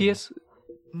Xbox. But game. PS.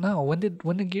 No, when did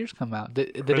Gears come out?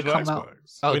 Did it Original come out?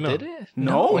 Xbox. Oh, Wait, no. did it?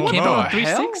 No, it what came the out on hell?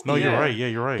 360. No, you're Yeah. right. Yeah,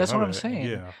 you're right. That's My what I'm bad. saying.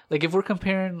 Yeah. Like if we're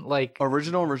comparing like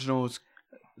Original was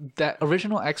that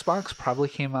original Xbox probably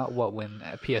came out when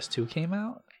PS2 came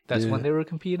out. That's when Yeah. they were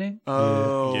competing.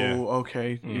 oh Yeah.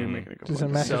 okay. You're Mhm. making a good Just a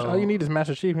point. Master. So- all you need is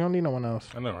Master Chief. You don't need no one else.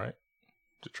 I know, right?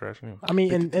 Just trash him. I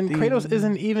mean, and Kratos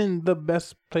isn't even the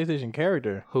best PlayStation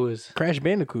character. Who is? Crash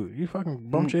Bandicoot. You fucking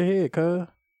bumped your head, cuz.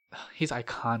 He's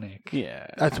iconic. Yeah.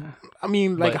 That's. I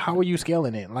mean, like, But- how are you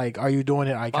scaling it? Like, are you doing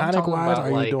it I'm iconic talking wise? about Or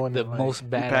are like you doing the it like, most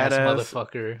badass, Badass.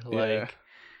 motherfucker. Like Yeah.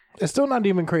 It's still not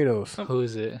even Kratos. who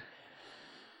is it?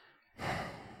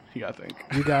 You gotta think.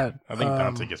 You got. I think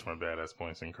Dante gets more badass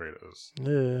points than Kratos.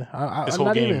 Yeah, This I'm whole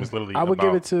not game even, is literally I would about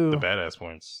give it to. the badass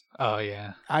points. Oh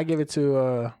yeah. I give it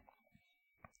to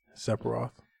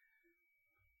Sephiroth.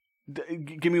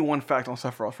 Give me one fact on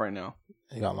Sephiroth right now.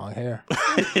 He got long hair.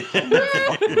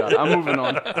 God, I'm moving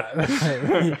on.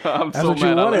 I'm That's so what you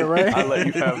mad. wanted, right? I let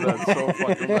you have that so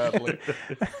fucking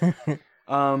badly.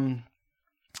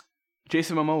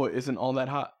 Jason Momoa isn't all that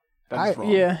hot. That's wrong.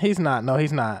 Yeah, he's not. No,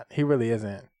 he's not. He really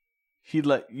isn't. You'd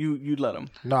let him.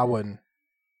 No, I wouldn't.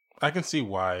 I can see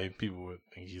why people would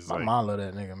think he's My like. mom love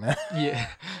that nigga, man. Yeah.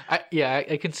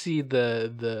 I can see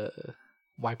the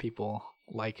why people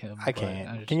like him. I but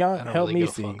can't. just- Can y'all I don't help really me give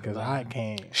a see? fuck Because about I him.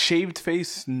 can't. Shaved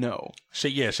face, no.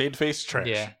 Shade face trash.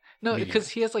 Yeah. No, Medium. because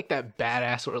he has like that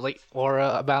badass or like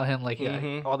aura about him. Like he got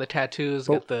Mhm. all the tattoos,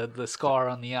 Well- got the scar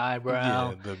on the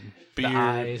eyebrow, Yeah, the the beard.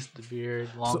 eyes, the beard,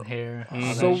 long So- hair,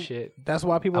 all So that shit. that's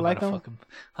why people I'm like gonna him. fuck him.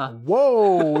 Huh?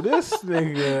 Whoa, this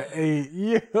nigga, hey,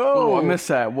 yo. Oh, I missed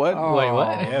that. What? Oh, Wait,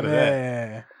 what? Yeah,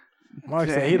 man. Mark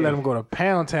said he let him go to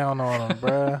Pound Town on him,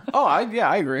 bruh. Oh,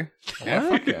 I agree. Yeah,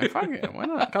 fuck it. Why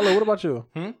not? Kylo, what about you?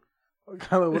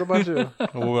 Kylo, what about you?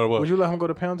 What? Would you let him go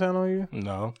to Pound Town on you?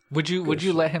 No. Would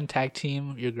you let him tag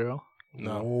team your girl?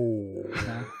 No.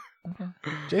 No.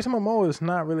 Jason Momoa is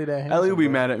not really that handsome. Ellie would be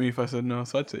bro. mad at me if I said no,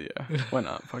 so I'd say yeah. Why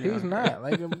not? Fuck He's yeah. not.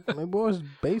 Like, my boy's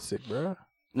basic, bro.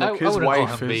 Look, I his wouldn't call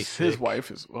wife him is basic.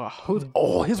 ugh. Who's?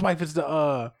 Oh, his wife is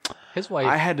the His wife.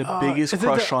 I had the biggest is it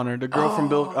crush the- on her. The girl from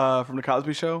from the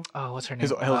Cosby Show. oh, what's her name?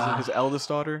 His eldest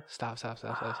daughter. Stop.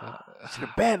 the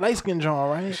bad light skin John,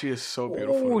 right? She is so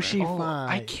beautiful. Oh, man. she Oh, fine.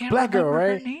 I can't Black girl,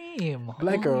 remember right? her name.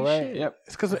 Black girl, Holy right? shit. Yep.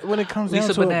 It's because when it comes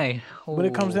Lisa down to Bonet. when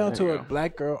it comes down there to you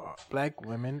it, go. black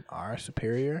women are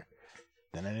superior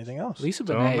than anything else. Lisa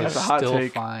Don't Bonet That's is a hot still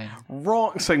take. fine.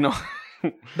 Wrong. It's like no.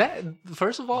 That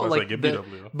first of all, What's like that, get the, beat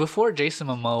up, Leo? before Jason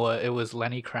Momoa, it was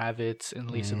Lenny Kravitz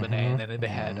and Lisa Mm-hmm. Bonet, and then they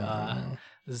had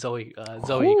Zoe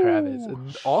Kravitz.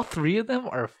 And all three of them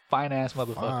are fine ass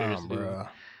motherfuckers, Fine, dude. bruh.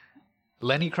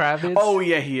 Lenny Kravitz. Oh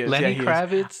yeah, he is. Lenny yeah, he is.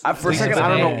 Kravitz. For a Lisa second, I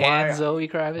don't know Bonet why. And Zoe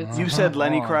Kravitz. You said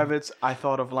Lenny Come on. Kravitz. I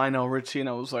thought of Lionel Richie, and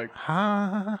I was like,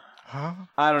 Huh?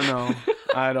 I don't know.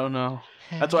 I don't know.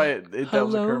 That's why that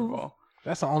was a Hello? curveball.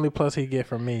 That's the only plus he get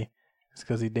from me. It's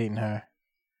because he dating her.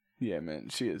 Yeah, man,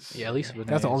 she is. Yeah, Lisa Bonet.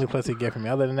 That's the is- only plus he get from me.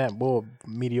 Other than that, boy,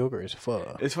 mediocre as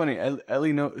fuck. It's funny.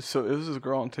 Ellie knows. So it was this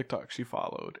girl on TikTok she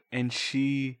followed, and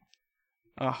she,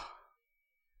 I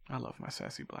love my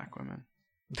sassy black women.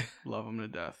 Love them to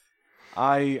death.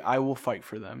 I will fight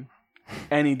for them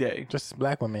any day. Just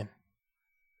black women,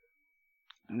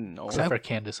 No, Except for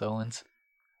Candace Owens.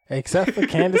 except for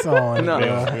Candace Owens. No. We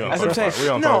bro. don't That's talk what I'm about- saying. we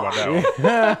don't No. talk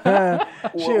about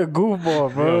that one. She a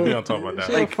goofball, bro. We don't talk about that.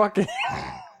 She a fucking.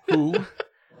 who?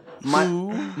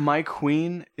 My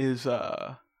queen is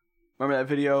remember that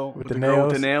video with the girl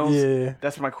with the nails? Yeah,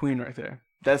 That's my queen right there.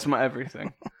 That's my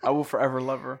everything. I will forever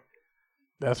love her.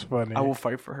 that's funny. I will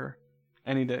fight for her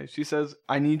any day. She says,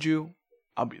 "I need you."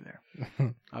 I'll be there.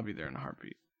 I'll be there in a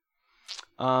heartbeat.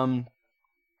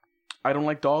 I don't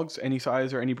like dogs, any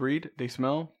size or any breed. They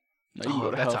smell. No, you can Oh,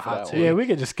 go to that's hell a for hot that take. one. Yeah, we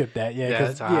could just skip that. Yeah, Yeah, 'cause,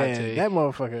 that's a hot yeah, take. that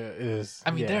motherfucker is.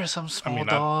 I mean, yeah. there are some small mean,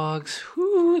 dogs.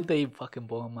 Whoo, they fucking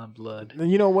boil my blood.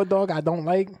 You know what dog I don't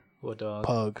like? What dog?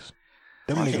 Pugs.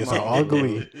 Them niggas are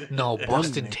ugly. No,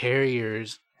 Boston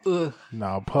Terriers. Ugh.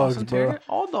 No, pugs, Boston bro. Terrier?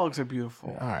 All dogs are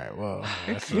beautiful. All right, well,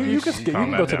 That's you nice. can skip, you Calm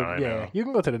can that go to the down right now. you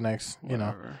can go to the next,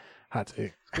 Whatever. hot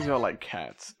take. Because y'all like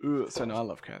cats. Ugh, so no, I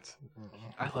love cats.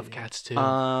 I love cats too.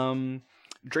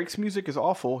 Drake's music is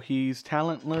awful. He's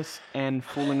talentless and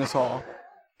fooling us all.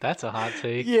 That's a hot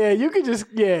take. Yeah, you could just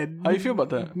How you feel about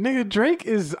that? Nigga, Drake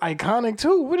is iconic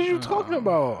too. What are you talking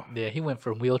about? Yeah, he went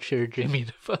from wheelchair Jimmy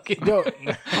to fucking. Yo,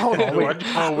 hold on, wait. Why'd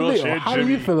you call Leo, wheelchair how do you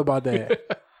Jimmy? feel about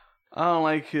that? I don't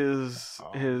like his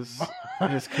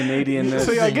Canadianness.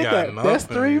 So y'all Ain't get got that? That's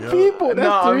nothing, three yo. people. That's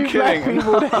No, I'm three black kidding.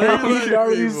 people that Three he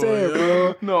already people, said, yo.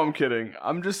 bro. No, I'm kidding.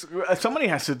 I'm just somebody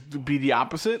has to be the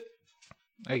opposite.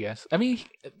 I guess. I mean,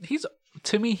 he's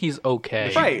to me, he's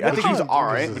okay. Right. I think he's all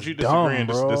right. But you Dumb, disagree and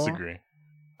just bro. disagree.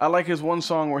 I like his one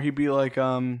song where he'd be like,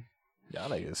 Y'all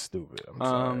niggas stupid. I'm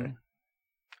sorry.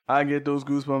 I get those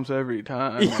goosebumps every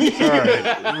time. All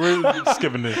right, we're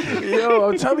skipping this shit. Yo,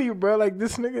 I'm telling you, bro. Like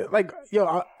this nigga, like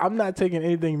yo, I'm not taking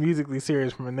anything musically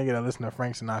serious from a nigga that listen to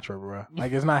Frank Sinatra, bro.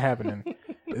 Like it's not happening.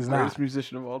 It's not. Greatest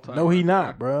musician of all time. No, he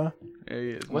not, bro. Yeah, he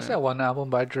is. What's man. that one album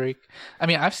by Drake? I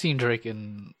mean, I've seen Drake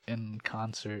in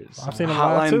concerts. I've seen him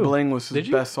live Hotline too. Bling was Did his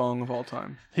you? best song of all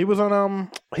time. He was on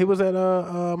he was at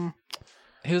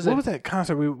He was what at was that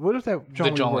concert what was that the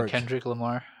joint we John with worked? Kendrick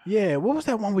Lamar. Yeah, what was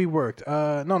that one we worked?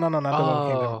 No, not the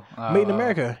one with Kendrick. Made in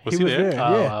America. Was he he was there? there.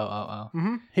 Oh, Yeah. oh.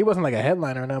 Hmm. He wasn't like a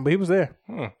headliner or nothing, but he was there.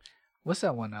 What's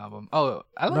that one album? Oh,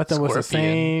 I like Nothing Scorpion. was the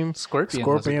same. Scorpion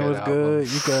Scorpion was was, good.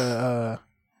 Album. You could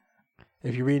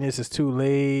if you're reading this, it's too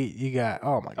late. You got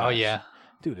oh my god. Oh yeah,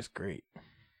 Dude, it's great.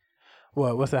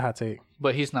 What's the hot take?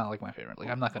 but he's not like my favorite. Like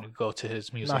I'm not gonna go to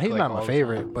his music. No, he's like, not all my the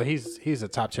favorite, time. but he's a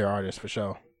top tier artist for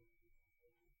sure.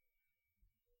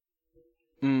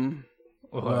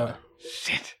 What?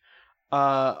 Shit.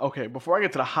 Okay, before I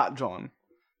get to the hot John,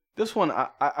 this one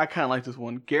I kind of like this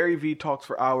one. Gary Vee talks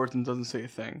for hours and doesn't say a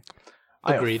thing.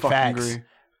 Agreed. I fucking Facts. agree.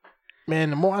 Man,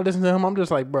 the more I listen to him, I'm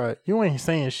just like, bro, you ain't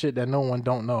saying shit that no one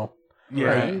don't know. Yeah.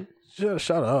 Right?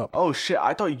 Shut up. Oh shit!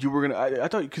 I thought you were gonna. I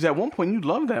thought because at one point you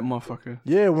loved that motherfucker.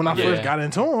 Yeah, when I Yeah. first got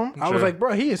into him, I was Sure. like,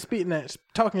 bro, he is speaking that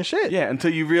talking shit. Yeah,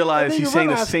 until you And realize then he's you saying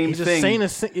the realize same he's just thing.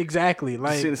 saying exactly. He's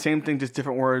Like saying the same thing, just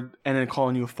different word, and then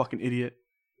calling you a fucking idiot,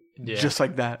 Yeah. just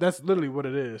like that. that's literally what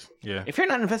it is. Yeah. If you're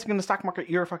not investing in the stock market,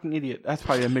 you're a fucking idiot. That's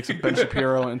probably a mix of Ben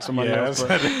Shapiro and somebody Yeah, else.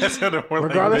 that's, But that's kind of more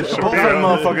Regardless, like both of them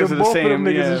motherfuckers are the both of same. them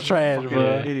niggas yeah, is trash, fucking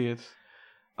bro. idiots.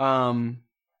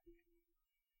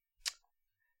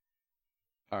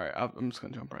 All right, I'm just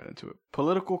gonna jump right into it.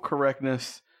 Political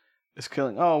correctness is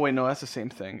killing. Oh wait, no, that's the same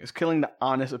thing. It's killing the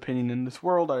honest opinion in this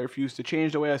world. I refuse to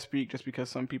change the way I speak just because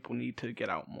some people need to get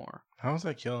out more. How is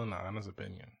that killing the honest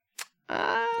opinion?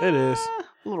 It is.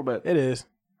 A little bit. It is.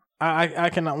 I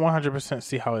cannot 100%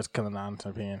 see how it's killing the honest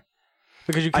opinion.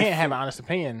 Because you I can't have think- an honest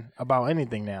opinion about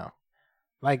anything now.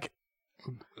 Like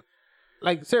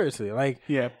seriously, like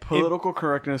Yeah, political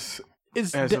correctness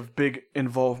it's has a big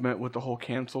involvement with the whole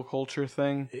cancel culture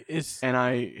thing, it's and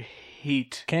I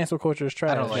hate. cancel culture is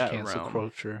trash. I don't like that cancel realm.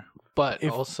 culture, but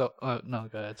If- also no,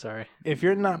 go ahead. Sorry. If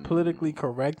you're not politically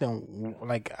correct and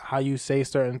like how you say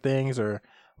certain things or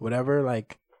whatever,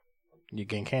 like you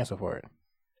get canceled for it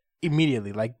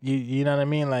immediately. Like you know what I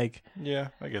mean? Like Yeah,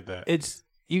 I get that. it's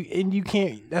you and you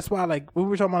can't. That's why like we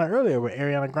were talking about it earlier with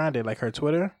Ariana Grande, like her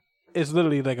Twitter, it's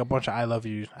literally like a bunch of I love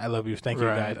yous, thank you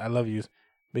Right. guys, I love yous,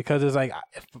 because it's like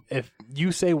if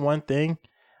you say one thing,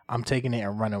 I'm taking it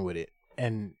and running with it,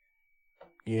 and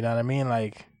you know what I mean?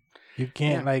 Like you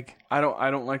can't Yeah. like I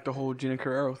don't like the whole Gina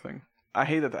Carrero thing. I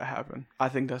hate that happened. I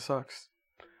think that sucks.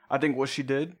 I think what she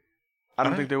did, I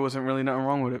don't think there wasn't really nothing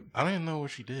wrong with it. I don't even know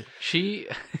what she did. She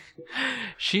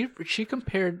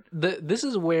compared this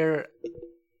is where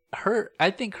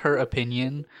I think her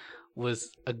opinion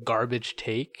was a garbage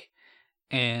take,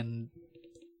 and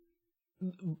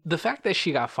the fact that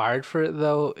she got fired for it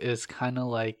though is kind of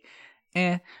like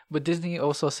but Disney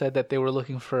also said that they were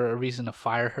looking for a reason to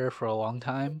fire her for a long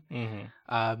time.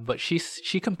 But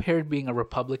she compared being a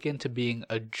Republican to being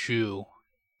a Jew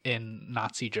in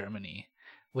Nazi Germany,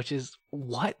 which is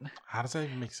what? How does that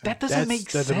even make sense? That doesn't make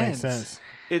sense.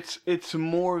 It's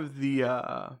more of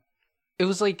the It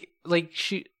was like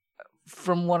she,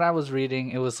 from what I was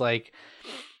reading, it was like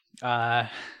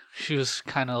she was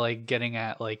kind of like getting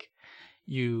at like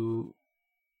you,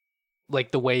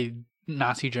 like the way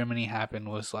Nazi Germany happened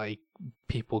was like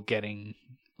people getting,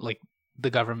 like the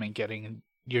government getting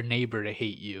your neighbor to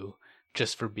hate you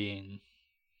just for being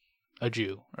a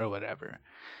Jew or whatever.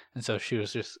 And so she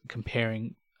was just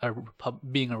comparing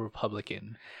being a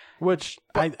Republican. Which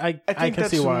I I think can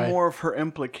that's see why. more of her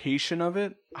implication of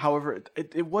it. However,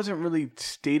 it wasn't really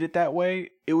stated that way.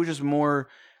 It was just more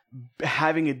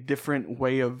having a different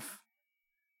way of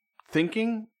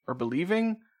thinking or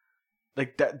believing.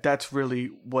 Like that's really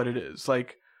what it is.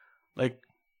 Like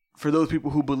for those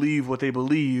people who believe what they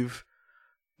believe,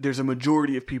 there's a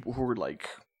majority of people who are like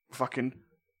fucking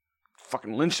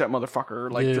lynch that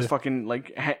motherfucker. Like just fucking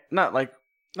like not like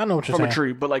I know what you're from saying. a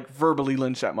tree, but like verbally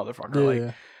lynch that motherfucker. Yeah.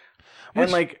 Like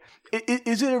and like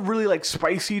is it really like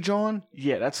spicy, John?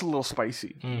 Yeah, that's a little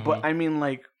spicy. Mhm. But I mean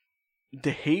like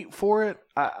the hate for it,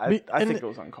 I think it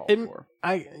was uncalled for.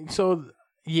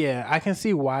 I can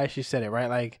see why she said it, right?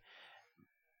 Like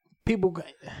people,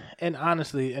 and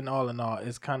honestly, and all in all,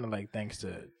 it's kind of like thanks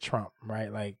to Trump,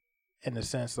 right? Like in the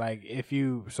sense, like if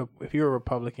you're a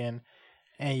Republican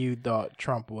and you thought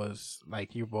Trump was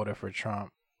like you voted for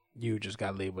Trump, you just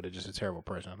got labeled as just a terrible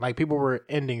person. Like people were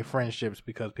ending friendships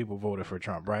because people voted for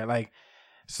Trump, right? Like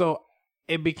so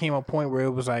it became a point where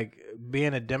it was like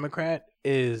being a Democrat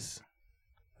is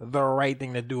the right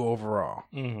thing to do overall.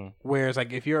 Mm-hmm. Whereas,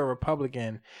 like, if you're a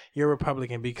Republican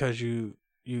because you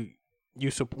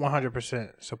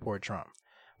 100% support Trump.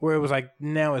 Where it was like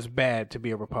now it's bad to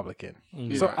be a Republican.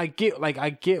 Yeah. So I get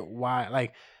why.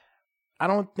 Like, I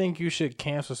don't think you should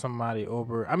cancel somebody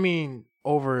over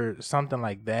something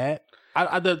like that.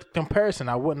 The comparison,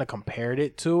 I wouldn't have compared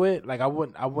it to it. Like, I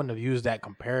wouldn't have used that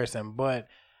comparison. But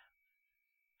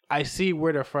I see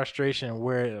where the frustration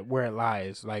where it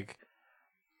lies. Like,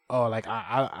 oh, like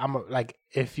I'm like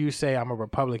if you say I'm a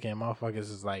Republican, motherfuckers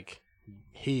is like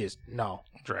he is no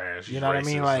trash. You know what I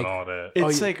mean? Racist Like and all that.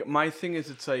 It's like my thing is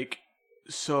it's like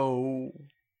so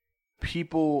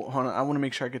people. Hold on, I want to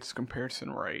make sure I get this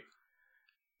comparison right.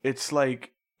 It's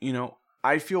like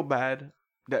I feel bad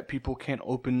that people can't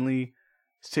openly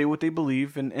say what they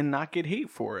believe and not get hate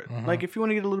for it. Mhm. Like if you want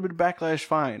to get a little bit of backlash,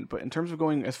 fine. But in terms of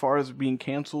going as far as being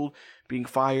canceled, being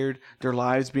fired, their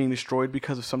lives being destroyed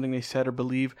because of something they said or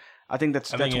believe, I think that's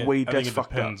fucked up.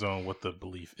 Depends on what the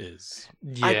belief is.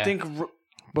 Yeah. I think,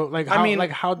 but like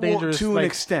how dangerous to like, an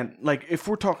extent. Like if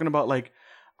we're talking about like,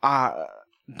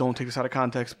 don't take this out of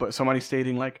context, but somebody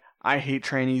stating like, I hate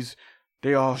trannies,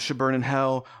 they all should burn in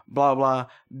hell, blah blah.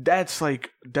 That's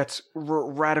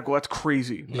radical. That's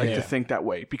crazy. Like Yeah. to think that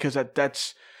way because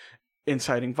that's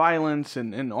inciting violence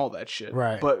and all that shit.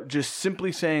 Right. But just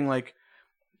simply saying like,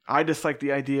 I dislike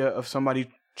the idea of somebody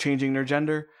changing their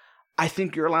gender. I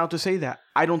think you're allowed to say that.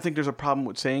 I don't think there's a problem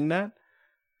with saying that.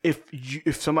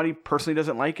 If somebody personally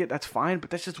doesn't like it, that's fine. But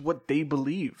that's just what they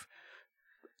believe.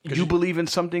 You believe in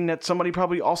something that somebody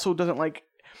probably also doesn't like.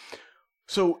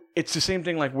 So it's the same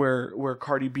thing like where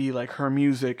Cardi B, like her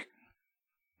music,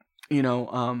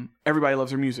 everybody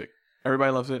loves her music.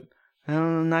 Everybody loves it.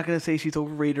 I'm not going to say she's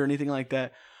overrated or anything like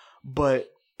that. But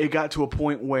it got to a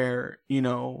point where,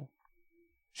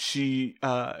 she,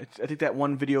 I think that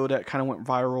one video that kind of went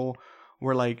viral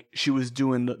where like she was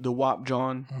doing the WAP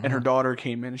John and her daughter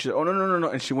came in and she said, oh, no.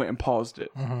 And she went and paused it.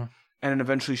 Mhm. And then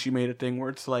eventually she made a thing where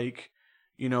it's like,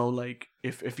 like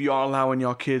if y'all allowing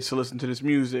y'all kids to listen to this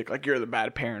music, like you're the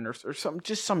bad parent or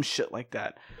some shit like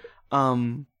that.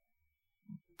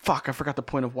 Fuck, I forgot the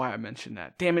point of why I mentioned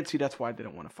that. Damn it, see, that's why I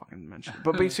didn't want to fucking mention it.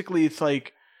 But basically it's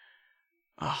like,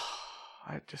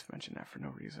 I just mentioned that for no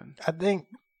reason. I think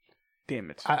Damn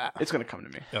it. I- It's going to come to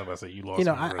me. I was about to say you lost You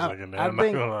know, me for a I- second. I I'm not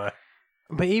think- gonna lie.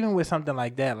 but even with something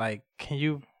like that, like can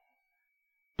you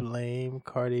blame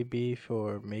Cardi B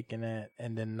for making that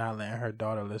and then not letting her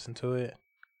daughter listen to it?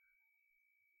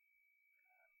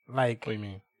 Like What do you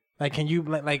mean? Like, can you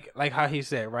like how he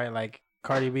said, right? Like,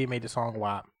 Cardi B made the song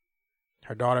WAP.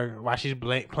 Her daughter, while she's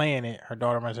playing it, her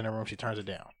daughter runs in the room. She turns it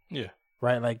down. Yeah.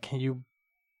 Right? Like, can you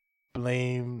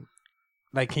blame?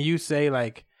 Like, can you say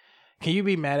like, can you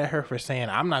be mad at her for saying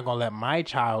I'm not gonna let my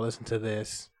child listen to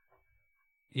this?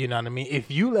 You know what I mean? If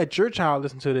you let your child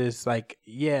listen to this, like,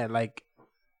 yeah, like,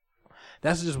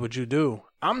 that's just what you do.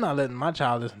 I'm not letting my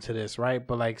child listen to this, right?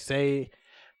 But like, say,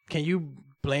 can you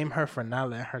blame her for not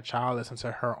letting her child listen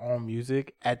to her own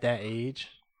music at that age?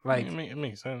 Like, it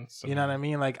makes sense. you know what I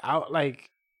mean? Like,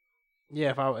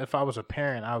 yeah, if I was a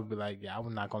parent, I would be like, yeah,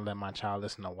 I'm not gonna let my child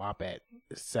listen to WAP at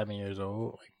 7 years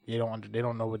old. Like, they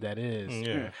don't know what that is.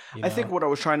 Yeah. you I know? think what I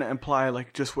was trying to imply,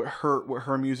 like just with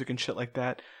her music and shit like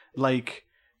that, like,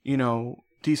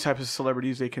 these types of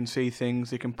celebrities, they can say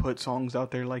things, they can put songs out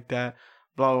there like that,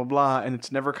 blah, blah, blah, and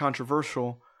it's never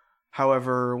controversial.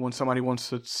 However, when somebody wants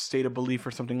to state a belief or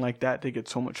something like that, they get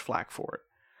so much flack for it.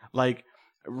 Like,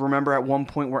 remember at one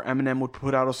point where Eminem would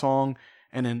put out a song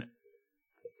and then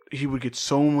he would get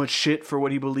so much shit for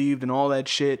what he believed and all that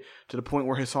shit, to the point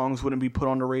where his songs wouldn't be put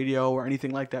on the radio or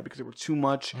anything like that because they were too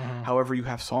much. However, you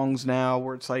have songs now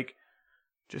where it's like,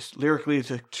 just lyrically it's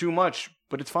like too much,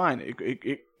 but it's fine.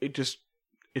 It just,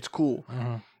 it's cool.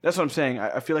 That's what I'm saying.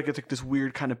 I feel like it's like this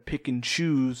weird kind of pick and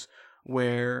choose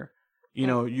where, you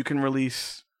know, you can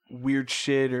release weird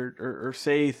shit or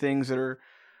say things that are,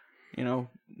 you know,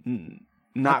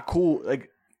 not cool. Like,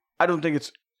 I don't think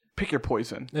it's pick your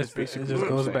poison. It's basically it just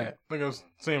goes back. Like I was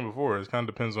saying before, it kind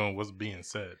of depends on what's being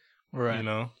said. Right. You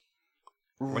know?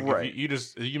 Like right.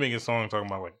 if you make a song talking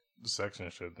about like sex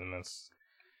and shit, then that's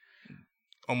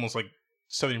almost like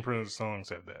 70% of the songs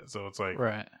have that. So it's like,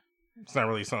 Right. it's not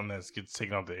really something that gets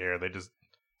taken off the air. They just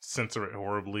censor it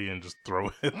horribly and just throw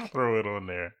it on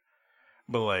there.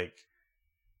 But like,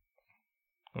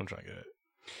 I'm trying to get it.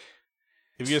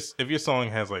 If your song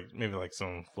has like maybe like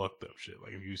some fucked up shit,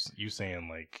 like if you saying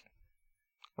like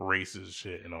racist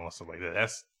shit and all stuff like that,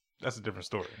 that's a different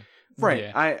story. Right.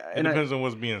 Yeah. It depends on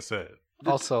what's being said.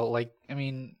 Also, like, I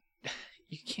mean,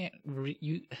 you can't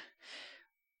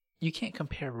you can't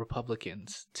compare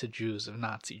Republicans to Jews of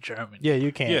Nazi Germany. Yeah,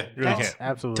 you can't. Yeah, you really That's can't.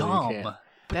 Absolutely dumb. you can't.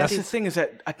 That's the thing, is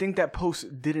that I think that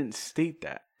post didn't state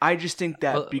that. I just think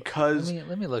that because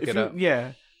let me look if it you, up.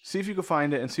 yeah, see if you can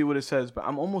find it and see what it says. But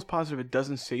I'm almost positive it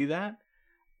doesn't say that.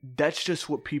 That's just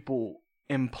what people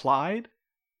implied,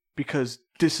 because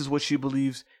this is what she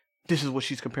believes. This is what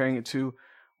she's comparing it to,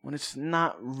 when it's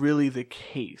not really the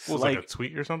case. What was like a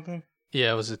tweet or something?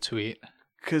 Yeah, it was a tweet.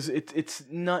 Because it's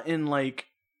not in like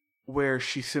where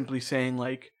she's simply saying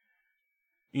like,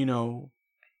 you know,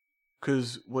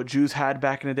 because what Jews had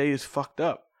back in the day is fucked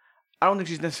up. I don't think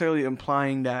she's necessarily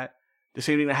implying that the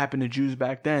same thing that happened to Jews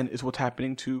back then is what's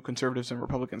happening to conservatives and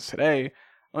Republicans today. I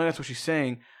don't think that's what she's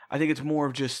saying. I think it's more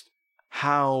of just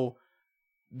how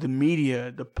the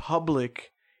media, the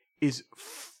public, is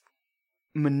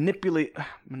manipulating.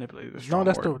 Manipulate is a strong No,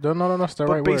 that's word. that's the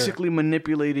But right basically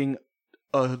manipulating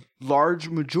a large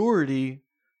majority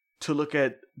to look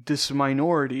at this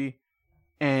minority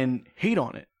and hate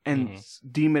on it and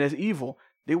deem it as evil.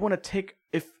 They want to take,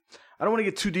 if I don't want to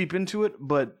get too deep into it,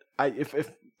 but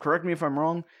if correct me if I'm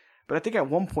wrong, but I think at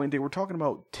one point they were talking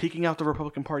about taking out the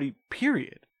Republican Party,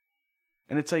 period.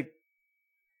 And it's like,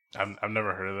 I've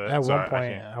never heard of that. At so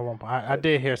one point, I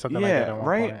did hear something like that. At one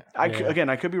right. point. Again,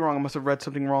 I could be wrong. I must have read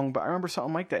something wrong, but I remember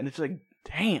something like that, and it's like,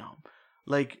 damn,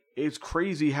 like it's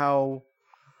crazy how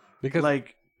because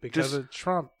like because just, of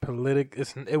Trump,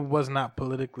 it was not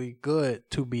politically good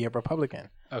to be a Republican.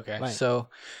 Okay, Like- so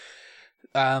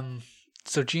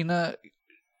Gina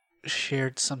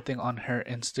shared something on her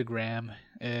Instagram.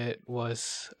 It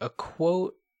was a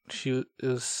quote. It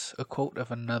was a quote of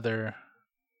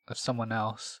someone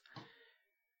else,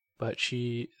 but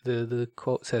the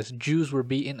quote says, "Jews were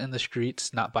beaten in the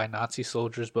streets not by Nazi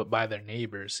soldiers but by their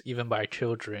neighbors, even by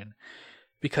children.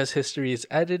 Because history is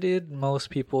edited,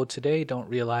 most people today don't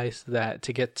realize that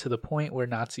to get to the point where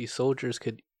Nazi soldiers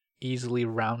could easily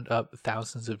round up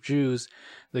thousands of Jews,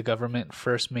 the government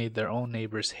first made their own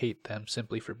neighbors hate them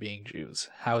simply for being Jews.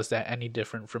 How is that any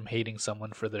different from hating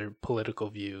someone for their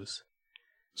political views?"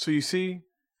 so you see,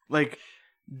 like,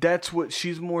 that's what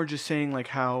she's more just saying, like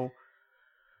how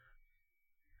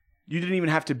you didn't even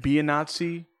have to be a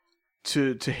Nazi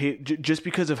to hate, just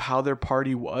because of how their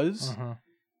party was.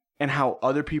 And how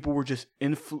other people were just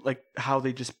like how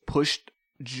they just pushed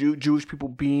Jewish people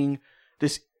being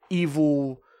this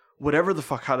evil, whatever the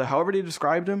fuck, however they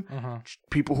described them.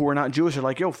 People who were not Jewish are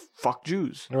like, yo, fuck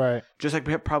Jews. Right. Just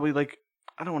like probably like,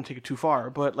 I don't want to take it too far,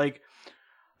 but like,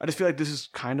 I just feel like this is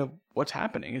kind of what's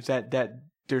happening. Is that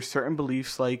there's certain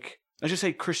beliefs, like, let's just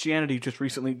say Christianity just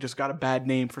recently just got a bad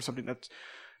name for something that's,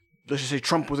 let's just say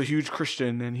Trump was a huge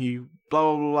Christian and he blah,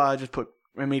 blah, blah, blah, just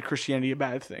made Christianity a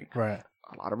bad thing. Right.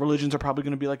 A lot of religions are probably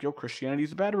going to be like, yo, Christianity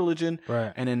is a bad religion.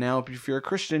 Right. And then now if you're a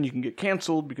Christian, you can get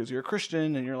canceled because you're a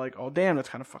Christian, and you're like, oh, damn, that's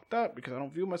kind of fucked up because I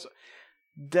don't view myself.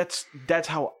 That's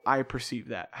how I perceive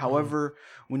that. However,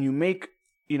 when you make,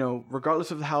 you know,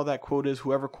 regardless of how that quote is,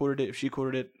 whoever quoted it, if she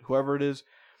quoted it, whoever it is,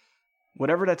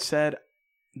 whatever that said,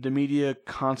 the media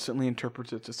constantly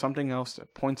interprets it to something else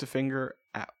that points a finger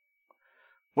at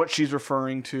what she's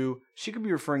referring to. She could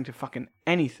be referring to fucking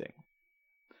anything.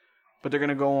 But they're going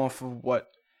to go off of what?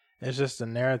 It's just the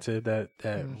narrative that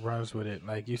runs with it.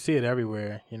 Like, you see it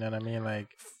everywhere. You know what I mean? Like,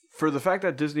 for the fact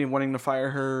that Disney wanting to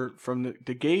fire her from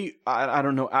the gate, I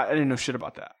don't know. I didn't know shit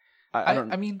about that.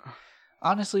 I mean,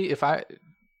 honestly, if I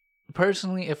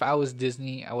was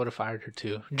Disney, I would have fired her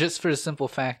too. Just for the simple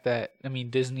fact that, I mean,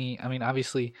 Disney, I mean,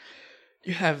 obviously,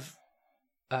 you have,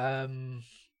 I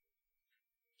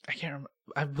can't remember,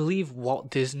 I believe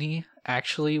Walt Disney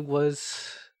actually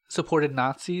was supported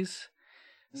Nazis.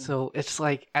 So it's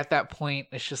like at that point,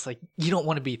 it's just like you don't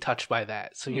want to be touched by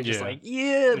that. So you're just Yeah. like,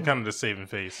 yeah, Kind of the saving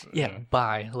face. yeah,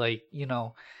 bye. Like, you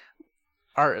know,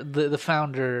 the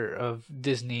founder of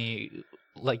Disney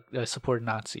like supported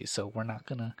Nazis, so we're not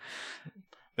gonna.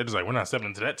 They're just like, we're not stepping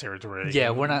into that territory. Yeah,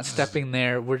 we're not stepping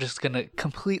there. We're just gonna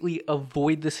completely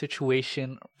avoid the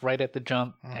situation right at the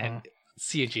jump and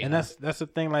see you, Gina. And that's the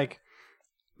thing, like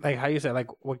how you said, like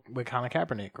with Colin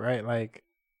Kaepernick, right? Like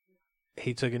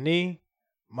he took a knee,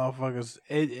 motherfuckers.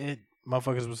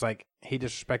 Motherfuckers was like he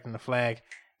disrespecting the flag.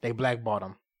 They blackballed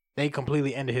him. They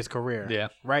completely ended his career. Yeah.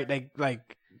 Right. They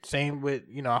like same with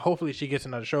hopefully she gets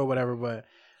another show or whatever. But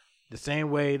the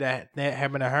same way that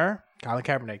happened to her, Colin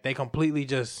Kaepernick, they completely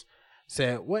just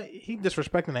said, "What? He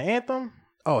disrespecting the anthem?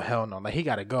 Oh hell no! Like he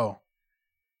got to go."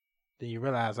 Then you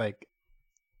realize like,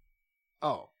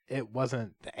 oh, it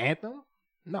wasn't the anthem.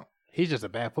 No, he's just a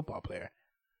bad football player.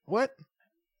 What?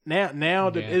 Now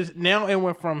it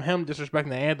went from him disrespecting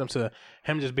the anthem to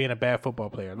him just being a bad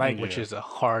football player. Like, which is a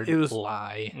hard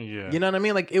lie. Yeah. You know what I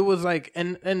mean? Like it was like,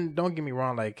 and don't get me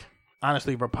wrong. Like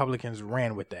honestly, Republicans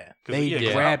ran with that. They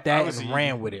grabbed that and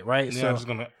ran with it, right? They're So not just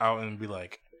gonna out and be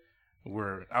like,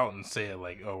 we're out and say it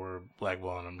like, oh, we're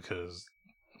blackballing him because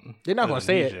they're not gonna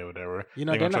say it. or whatever. You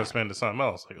know, they're they're gonna try not. to spend to something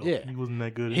else. Like, oh, Yeah. he wasn't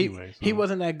that good He anyway. he so.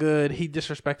 wasn't that good. He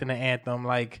disrespecting the anthem,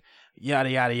 like yada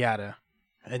yada yada.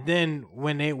 And then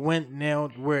when they went now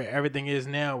where everything is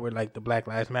now, where like the Black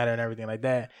Lives Matter and everything like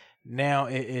that, now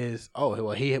it is well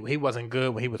he wasn't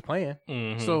good when he was playing,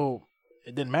 so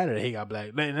it didn't matter that he got black.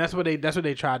 And that's what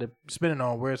they tried to spin it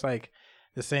on, where it's like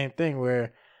the same thing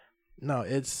where no,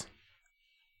 it's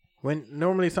when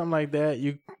normally something like that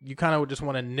you kind of just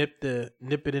want to nip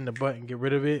it in the butt and get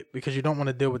rid of it because you don't want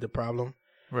to deal with the problem.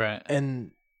 Right.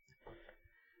 And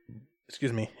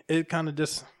excuse me, it kind of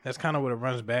just that's kind of what it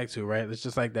runs back to, right? It's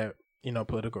just like that,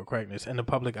 political correctness in the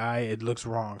public eye. It looks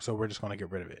wrong, so we're just gonna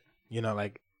get rid of it.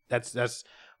 Like that's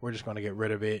we're just gonna get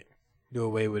rid of it, do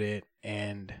away with it,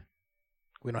 and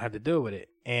we don't have to deal with it.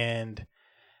 And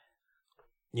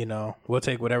we'll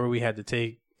take whatever we had to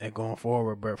take and going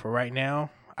forward. But for right now,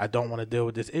 I don't want to deal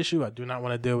with this issue. I do not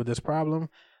want to deal with this problem.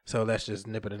 So let's just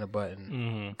nip it in the butt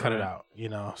and cut it out.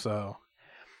 So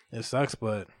it sucks,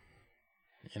 but.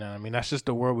 You know what I mean? That's just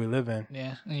the world we live in.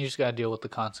 Yeah, and you just got to deal with the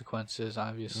consequences,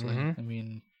 obviously. Mhm. I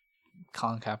mean,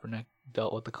 Colin Kaepernick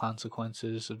dealt with the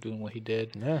consequences of doing what he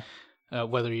did. Yeah.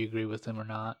 Whether you agree with him or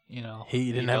not,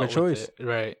 He didn't have a dealt with choice. it.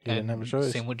 Right. He didn't have a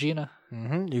choice. Same with Gina.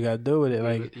 You got to deal with it.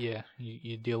 Like,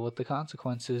 you deal with the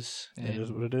consequences. it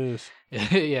is what it is.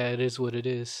 Yeah, it is what it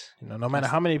is. No matter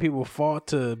how many people fought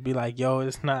to be like, yo,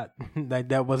 it's not, like,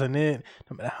 that wasn't it.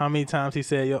 No matter how many times he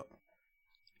said, yo,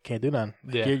 can't do nothing.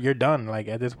 Like, Yeah. you're done. Like,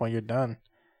 at this point, you're done.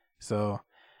 So,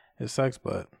 it sucks,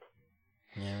 but,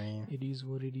 you know what I mean? It is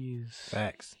what it is.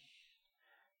 Facts.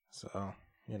 So,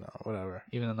 whatever.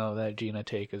 Even though that Gina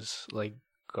take is like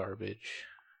garbage.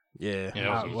 Yeah.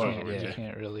 Yeah, You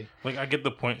can't really. Like, I get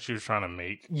the point she was trying to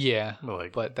make, Yeah, but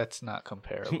like, but that's not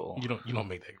comparable. you don't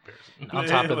make that comparison. On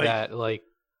top of Like, that, like.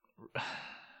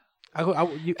 I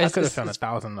could have found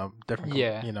 1,000 of different,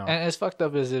 Yeah, and as fucked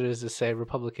up as it is to say,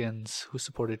 Republicans who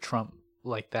supported Trump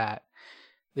like that,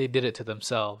 they did it to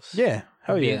themselves. Yeah,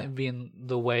 hell yeah. Being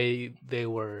the way they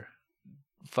were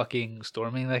fucking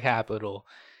storming the Capitol,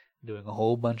 doing a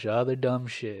whole bunch of other dumb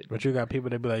shit. But you got people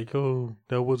that be like, "Oh,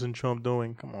 that wasn't Trump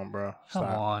doing." Come on, bro. Come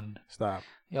on, Stop.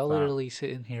 y'all Stop. literally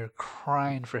sitting here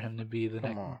crying for him to be the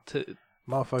Come on. next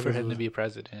Motherfuckers for him was- to be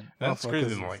president. That's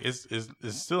crazy. Motherfuckers- Like,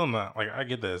 it's still not like I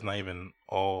get that it's not even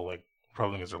all like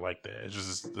Republicans are like that. It's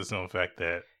just the simple fact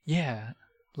that Yeah,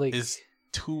 like it's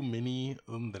too many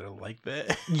of them that are like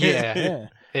that. yeah,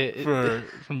 Yeah,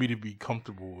 for me to be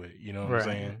comfortable with, you know what Right. I'm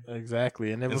saying?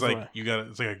 exactly. And it It's was like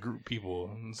it's like a group of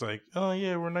people. And it's like, oh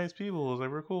yeah, we're nice people. It's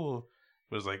like we're cool,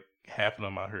 but it's like half of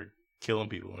them out here killing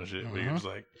people and shit. But you're just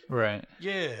like, right.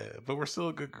 yeah, but we're still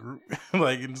a good group.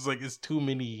 Like it's too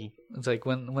many. It's like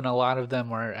when a lot of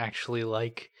them are actually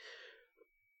like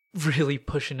really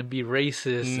pushing to be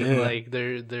racist and Yeah. like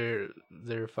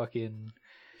they're fucking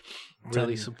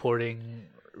really supporting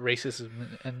racism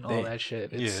and all that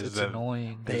shit. It's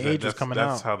annoying. The age was coming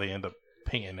That's out. how they end up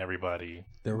painting everybody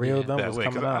The real Yeah. them that was way.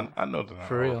 'Cause coming out. I know they're not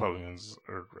For all real. Republicans,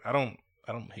 or I don't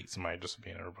hate somebody just for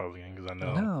being a Republican because I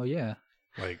know No, yeah.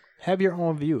 like Have your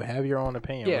own view, have your own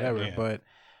opinion, Yeah. whatever. Yeah. But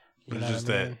you it's know just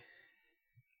what I that mean?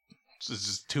 it's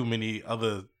just too many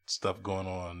other stuff going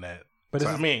on that. But So,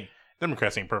 it's I mean,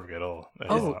 Democrats ain't perfect at all.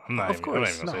 Oh, I'm not of even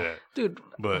course, gonna say that. Dude,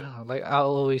 But like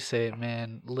I'll always say it,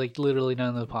 man, like literally none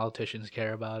of the politicians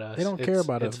care about us. They don't care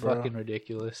about us, It's bro. fucking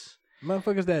ridiculous.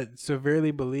 motherfuckers that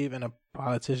severely believe in a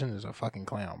politician is a fucking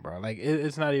clown, bro. Like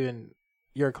it's not even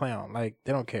you're a clown. Like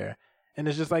they don't care, and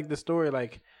it's just like the story.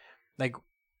 Like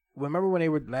remember when they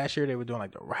were last year? They were doing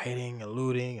like the rioting and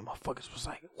looting, and motherfuckers was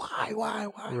like, why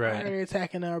Right. are they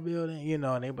attacking our building? You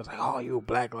know, and they was like, oh, you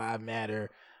Black Lives Matter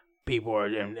people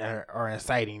are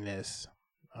inciting this.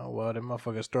 Oh well, the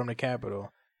motherfuckers stormed the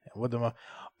Capitol, and what the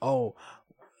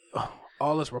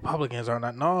all us Republicans are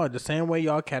not. No, the same way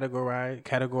y'all put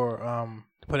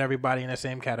everybody in the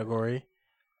same category.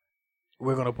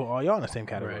 We're gonna put all y'all in the same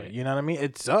category. Right. You know what I mean?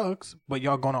 It sucks, but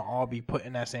y'all gonna all be put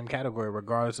in that same category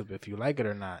regardless of if you like it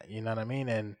or not. You know what I mean?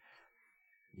 And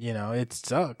you know it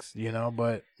sucks. You know,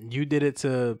 but you did it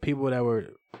to people that were,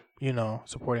 you know,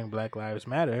 supporting Black Lives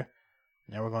Matter.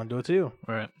 Now we're gonna do it to you.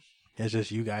 Right. It's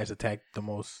just you guys attacked the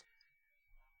most,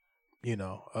 you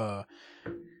know,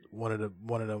 one of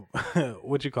the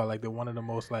what you call like one of the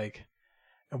most like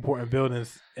important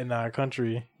buildings in our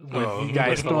country. Oh, You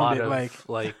guys With a lot stormed it of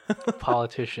like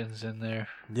politicians in there.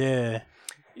 yeah.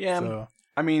 Yeah, So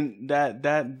I mean that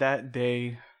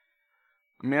day.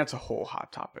 I mean that's a whole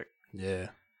hot topic, yeah.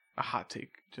 a hot take.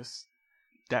 Just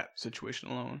that situation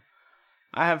alone.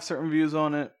 I have certain views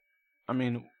on it. I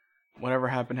mean, whatever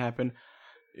happened.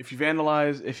 If you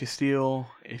vandalize, if you steal,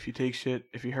 if you take shit,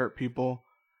 if you hurt people,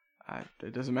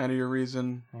 it doesn't matter your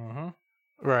reason. Mm-hmm.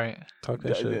 Right. Talk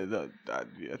that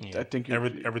shit. I think you're,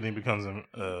 everything becomes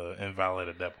invalid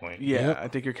at that point. yeah, Yep. I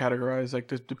think you're categorized like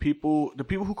the people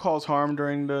who caused harm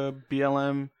during the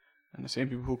BLM and the same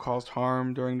people who caused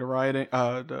harm during the rioting,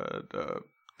 the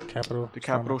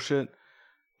Capitol shit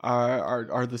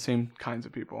are the same kinds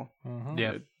of people. Mm-hmm.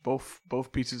 Yeah.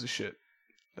 Both pieces of shit.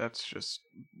 That's just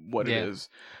what Yeah. it is.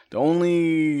 The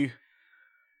only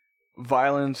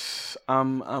violence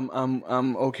I'm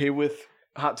okay with,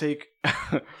 hot take,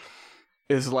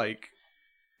 is like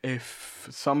if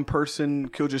some person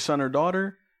killed your son or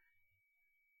daughter,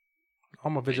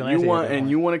 I'm a and vigilante.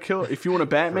 you want to kill, if you want to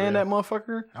Batman that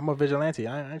motherfucker, I'm a vigilante.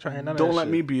 I ain't trying to hear none of don't that let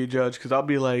shit. me be a judge, because I'll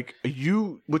be like,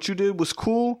 what you did was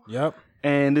cool, Yep.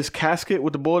 and this casket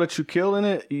with the boy that you killed in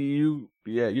it,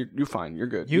 you're fine, you're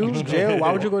good. You jail?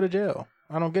 Why would you go to jail?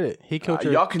 I don't get it. He killed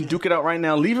your. Y'all can duke it out right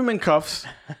now. Leave him in cuffs.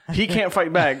 He can't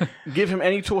fight back. Give him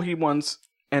any tool he wants,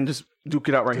 and just duke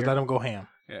it out right Just here. let him go ham.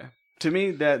 Yeah. To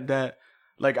me, that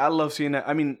like I love seeing that.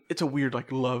 I mean, it's a weird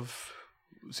like love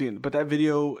seeing, but that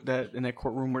video that in that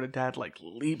courtroom where the dad like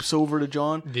leaps over to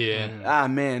John. Yeah. Ah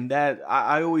man, that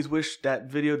I always wish that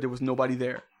video there was nobody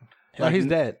there. Hell, he's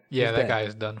dead. Yeah, He's that dead. guy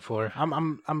is done for.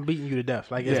 I'm beating you to death.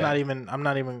 Like it's Yeah. not even. I'm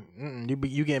not even.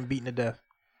 You getting beaten to death.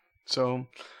 So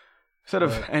instead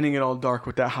of ending it all dark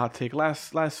with that hot take,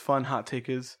 last fun hot take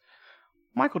is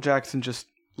Michael Jackson just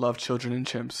loved children and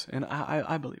chimps, and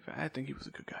I believe it. I think he was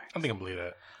a good guy. I think I believe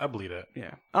that. I believe that.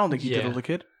 Yeah, I don't think he Yeah. diddled the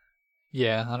kid.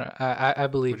 Yeah, I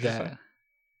believe What'd you that. say?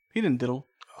 He didn't diddle.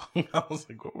 I was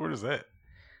like, where is that?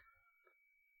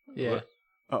 Yeah. What?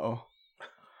 Uh-oh.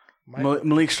 Michael,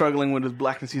 Malik's struggling with his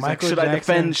blackness. He's Michael like, should I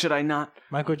Jackson- defend? Should I not?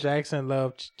 Michael Jackson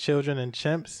loved children and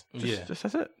chimps. Yeah. Just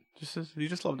that's it. He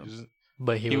just loved them.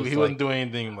 But He wasn't doing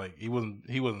anything like he wasn't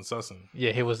sussing.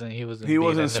 Yeah, he wasn't He being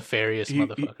wasn't a nefarious He,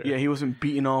 motherfucker. he wasn't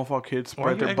beating off our kids,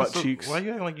 spread their butt cheeks. Why you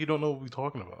acting like you don't know what we're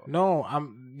talking about? No,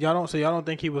 y'all don't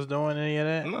think he was doing any of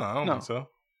that? No, I don't No. think so.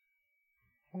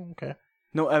 Okay.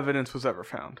 No evidence was ever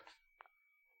found.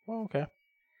 Well, okay.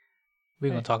 We're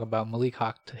gonna talk about Malik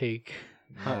Hawk take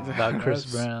about Chris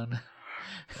That's- Brown.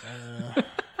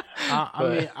 I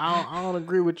mean, I don't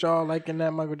agree with y'all liking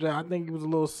that Michael Jackson. I think he was a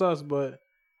little sus, but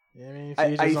you know what I mean,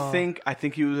 to each his own. I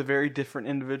think he was a very different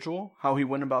individual. How he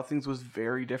went about things was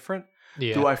very different.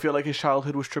 Yeah. Do I feel like his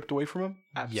childhood was stripped away from him?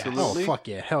 Yes. Absolutely. Oh fuck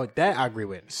yeah, hell that I agree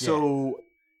with. So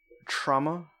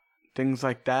trauma, things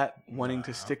like that, wanting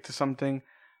to stick to something.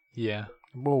 Yeah.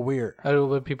 Well, weird.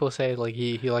 When people say like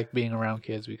he liked being around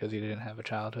kids because he didn't have a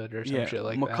childhood or some Yeah, shit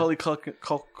like Macaulay that.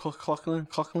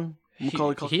 Culkin.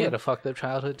 He had a fucked up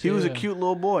childhood too. He was a and- cute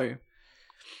little boy.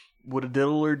 Would a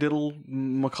diddle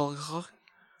Macaulay Culkin?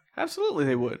 Absolutely,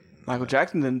 they would. Michael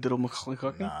Jackson didn't diddle Macaulay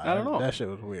Culkin. Nah, I don't know. That shit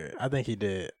was weird. I think he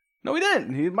did. No, he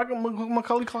didn't.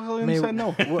 Macaulay Culkin Maybe- said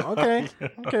no. Well, okay.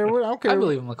 Well, okay. I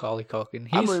believe Macaulay Culkin.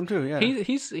 I believe him too. Yeah.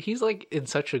 He's like in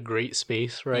such a great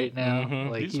space right now. Mhm.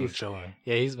 Like He's been chilling.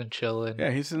 yeah, he's been chilling.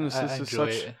 Yeah, he's in I this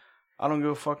enjoy such it. I don't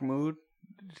give a fuck mood.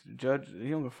 Judge, he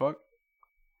don't give a fuck.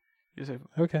 You say,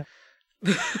 Okay.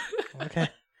 Okay.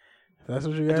 That's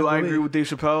what you guys do I believe. agree with Dave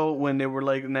Chappelle when they were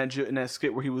like in that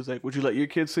skit where he was like, "Would you let your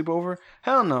kids sleep over?"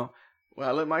 Hell no. Will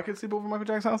I let my kids sleep over at Michael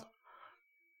Jackson's house?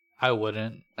 I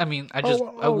wouldn't. I mean, I you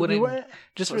wouldn't wouldn't?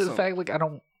 just for Listen. the fact like I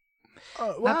don't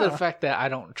not the fact that I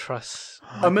don't trust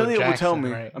Amelia Michael would tell Jackson,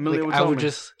 me. right? Amelia Like, would I tell would me.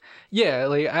 just, yeah,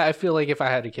 like I feel like if I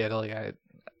had a kid, like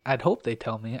I'd hope they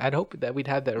tell me. I'd hope that we'd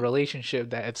have that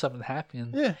relationship that if something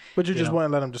happened. Yeah, but you just know.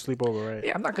 wouldn't let him just sleep over, right?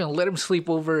 Yeah, I'm not gonna let him sleep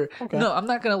over. Okay. No, I'm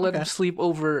not gonna let him Okay. sleep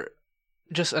over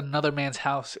just another man's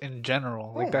house in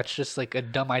general. Like that's just like a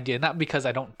dumb idea. Not because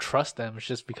I don't trust them. It's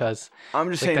just because I'm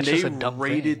just like, saying that's they just a dumb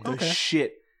raided thing. the Okay.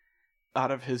 shit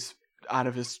out of his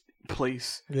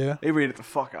place. Yeah. They raided the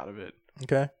fuck out of it.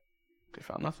 Okay. They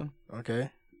found nothing.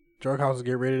 Okay. Drug houses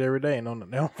get raided every day and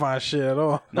they don't find shit at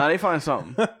all. Now they find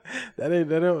something.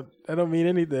 that don't mean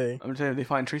anything. I'm saying they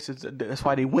find traces. That's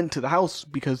why they went to the house,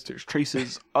 because there's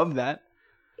traces of that.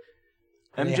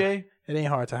 MJ, It ain't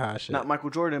hard to hide shit. not Michael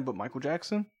Jordan, but Michael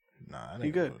Jackson. Nah,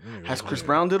 You good? Has Chris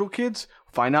Brown diddle kids?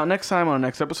 Find out next time on the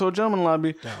next episode of Gentleman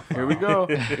Lobby. Here we go.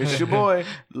 It's your boy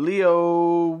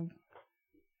Leo.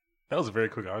 That was a very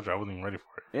quick outro. I wasn't even ready for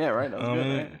it. Yeah, right. That was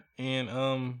good. Right?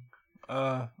 And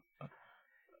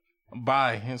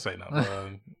bye. It's like no.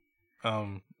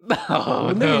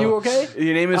 Oh, Lee, you okay?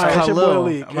 Your name is All right, it's your boy Khalil.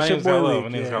 Lee. My It's name's your boy Khalil. Lee. My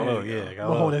name's Khalil. Yeah, I'm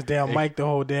gonna hold this damn mic the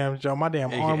whole damn show. My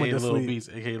damn arm went AKA to Little sleep. Beats,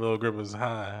 AKA Little Grippers.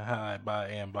 Hi, bye,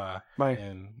 and bye. Bye.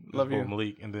 And Love Bull you.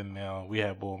 Malik, and then now we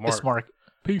have Bull Mark. It's Mark.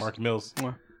 Peace. Mark Mills.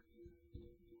 Mwah.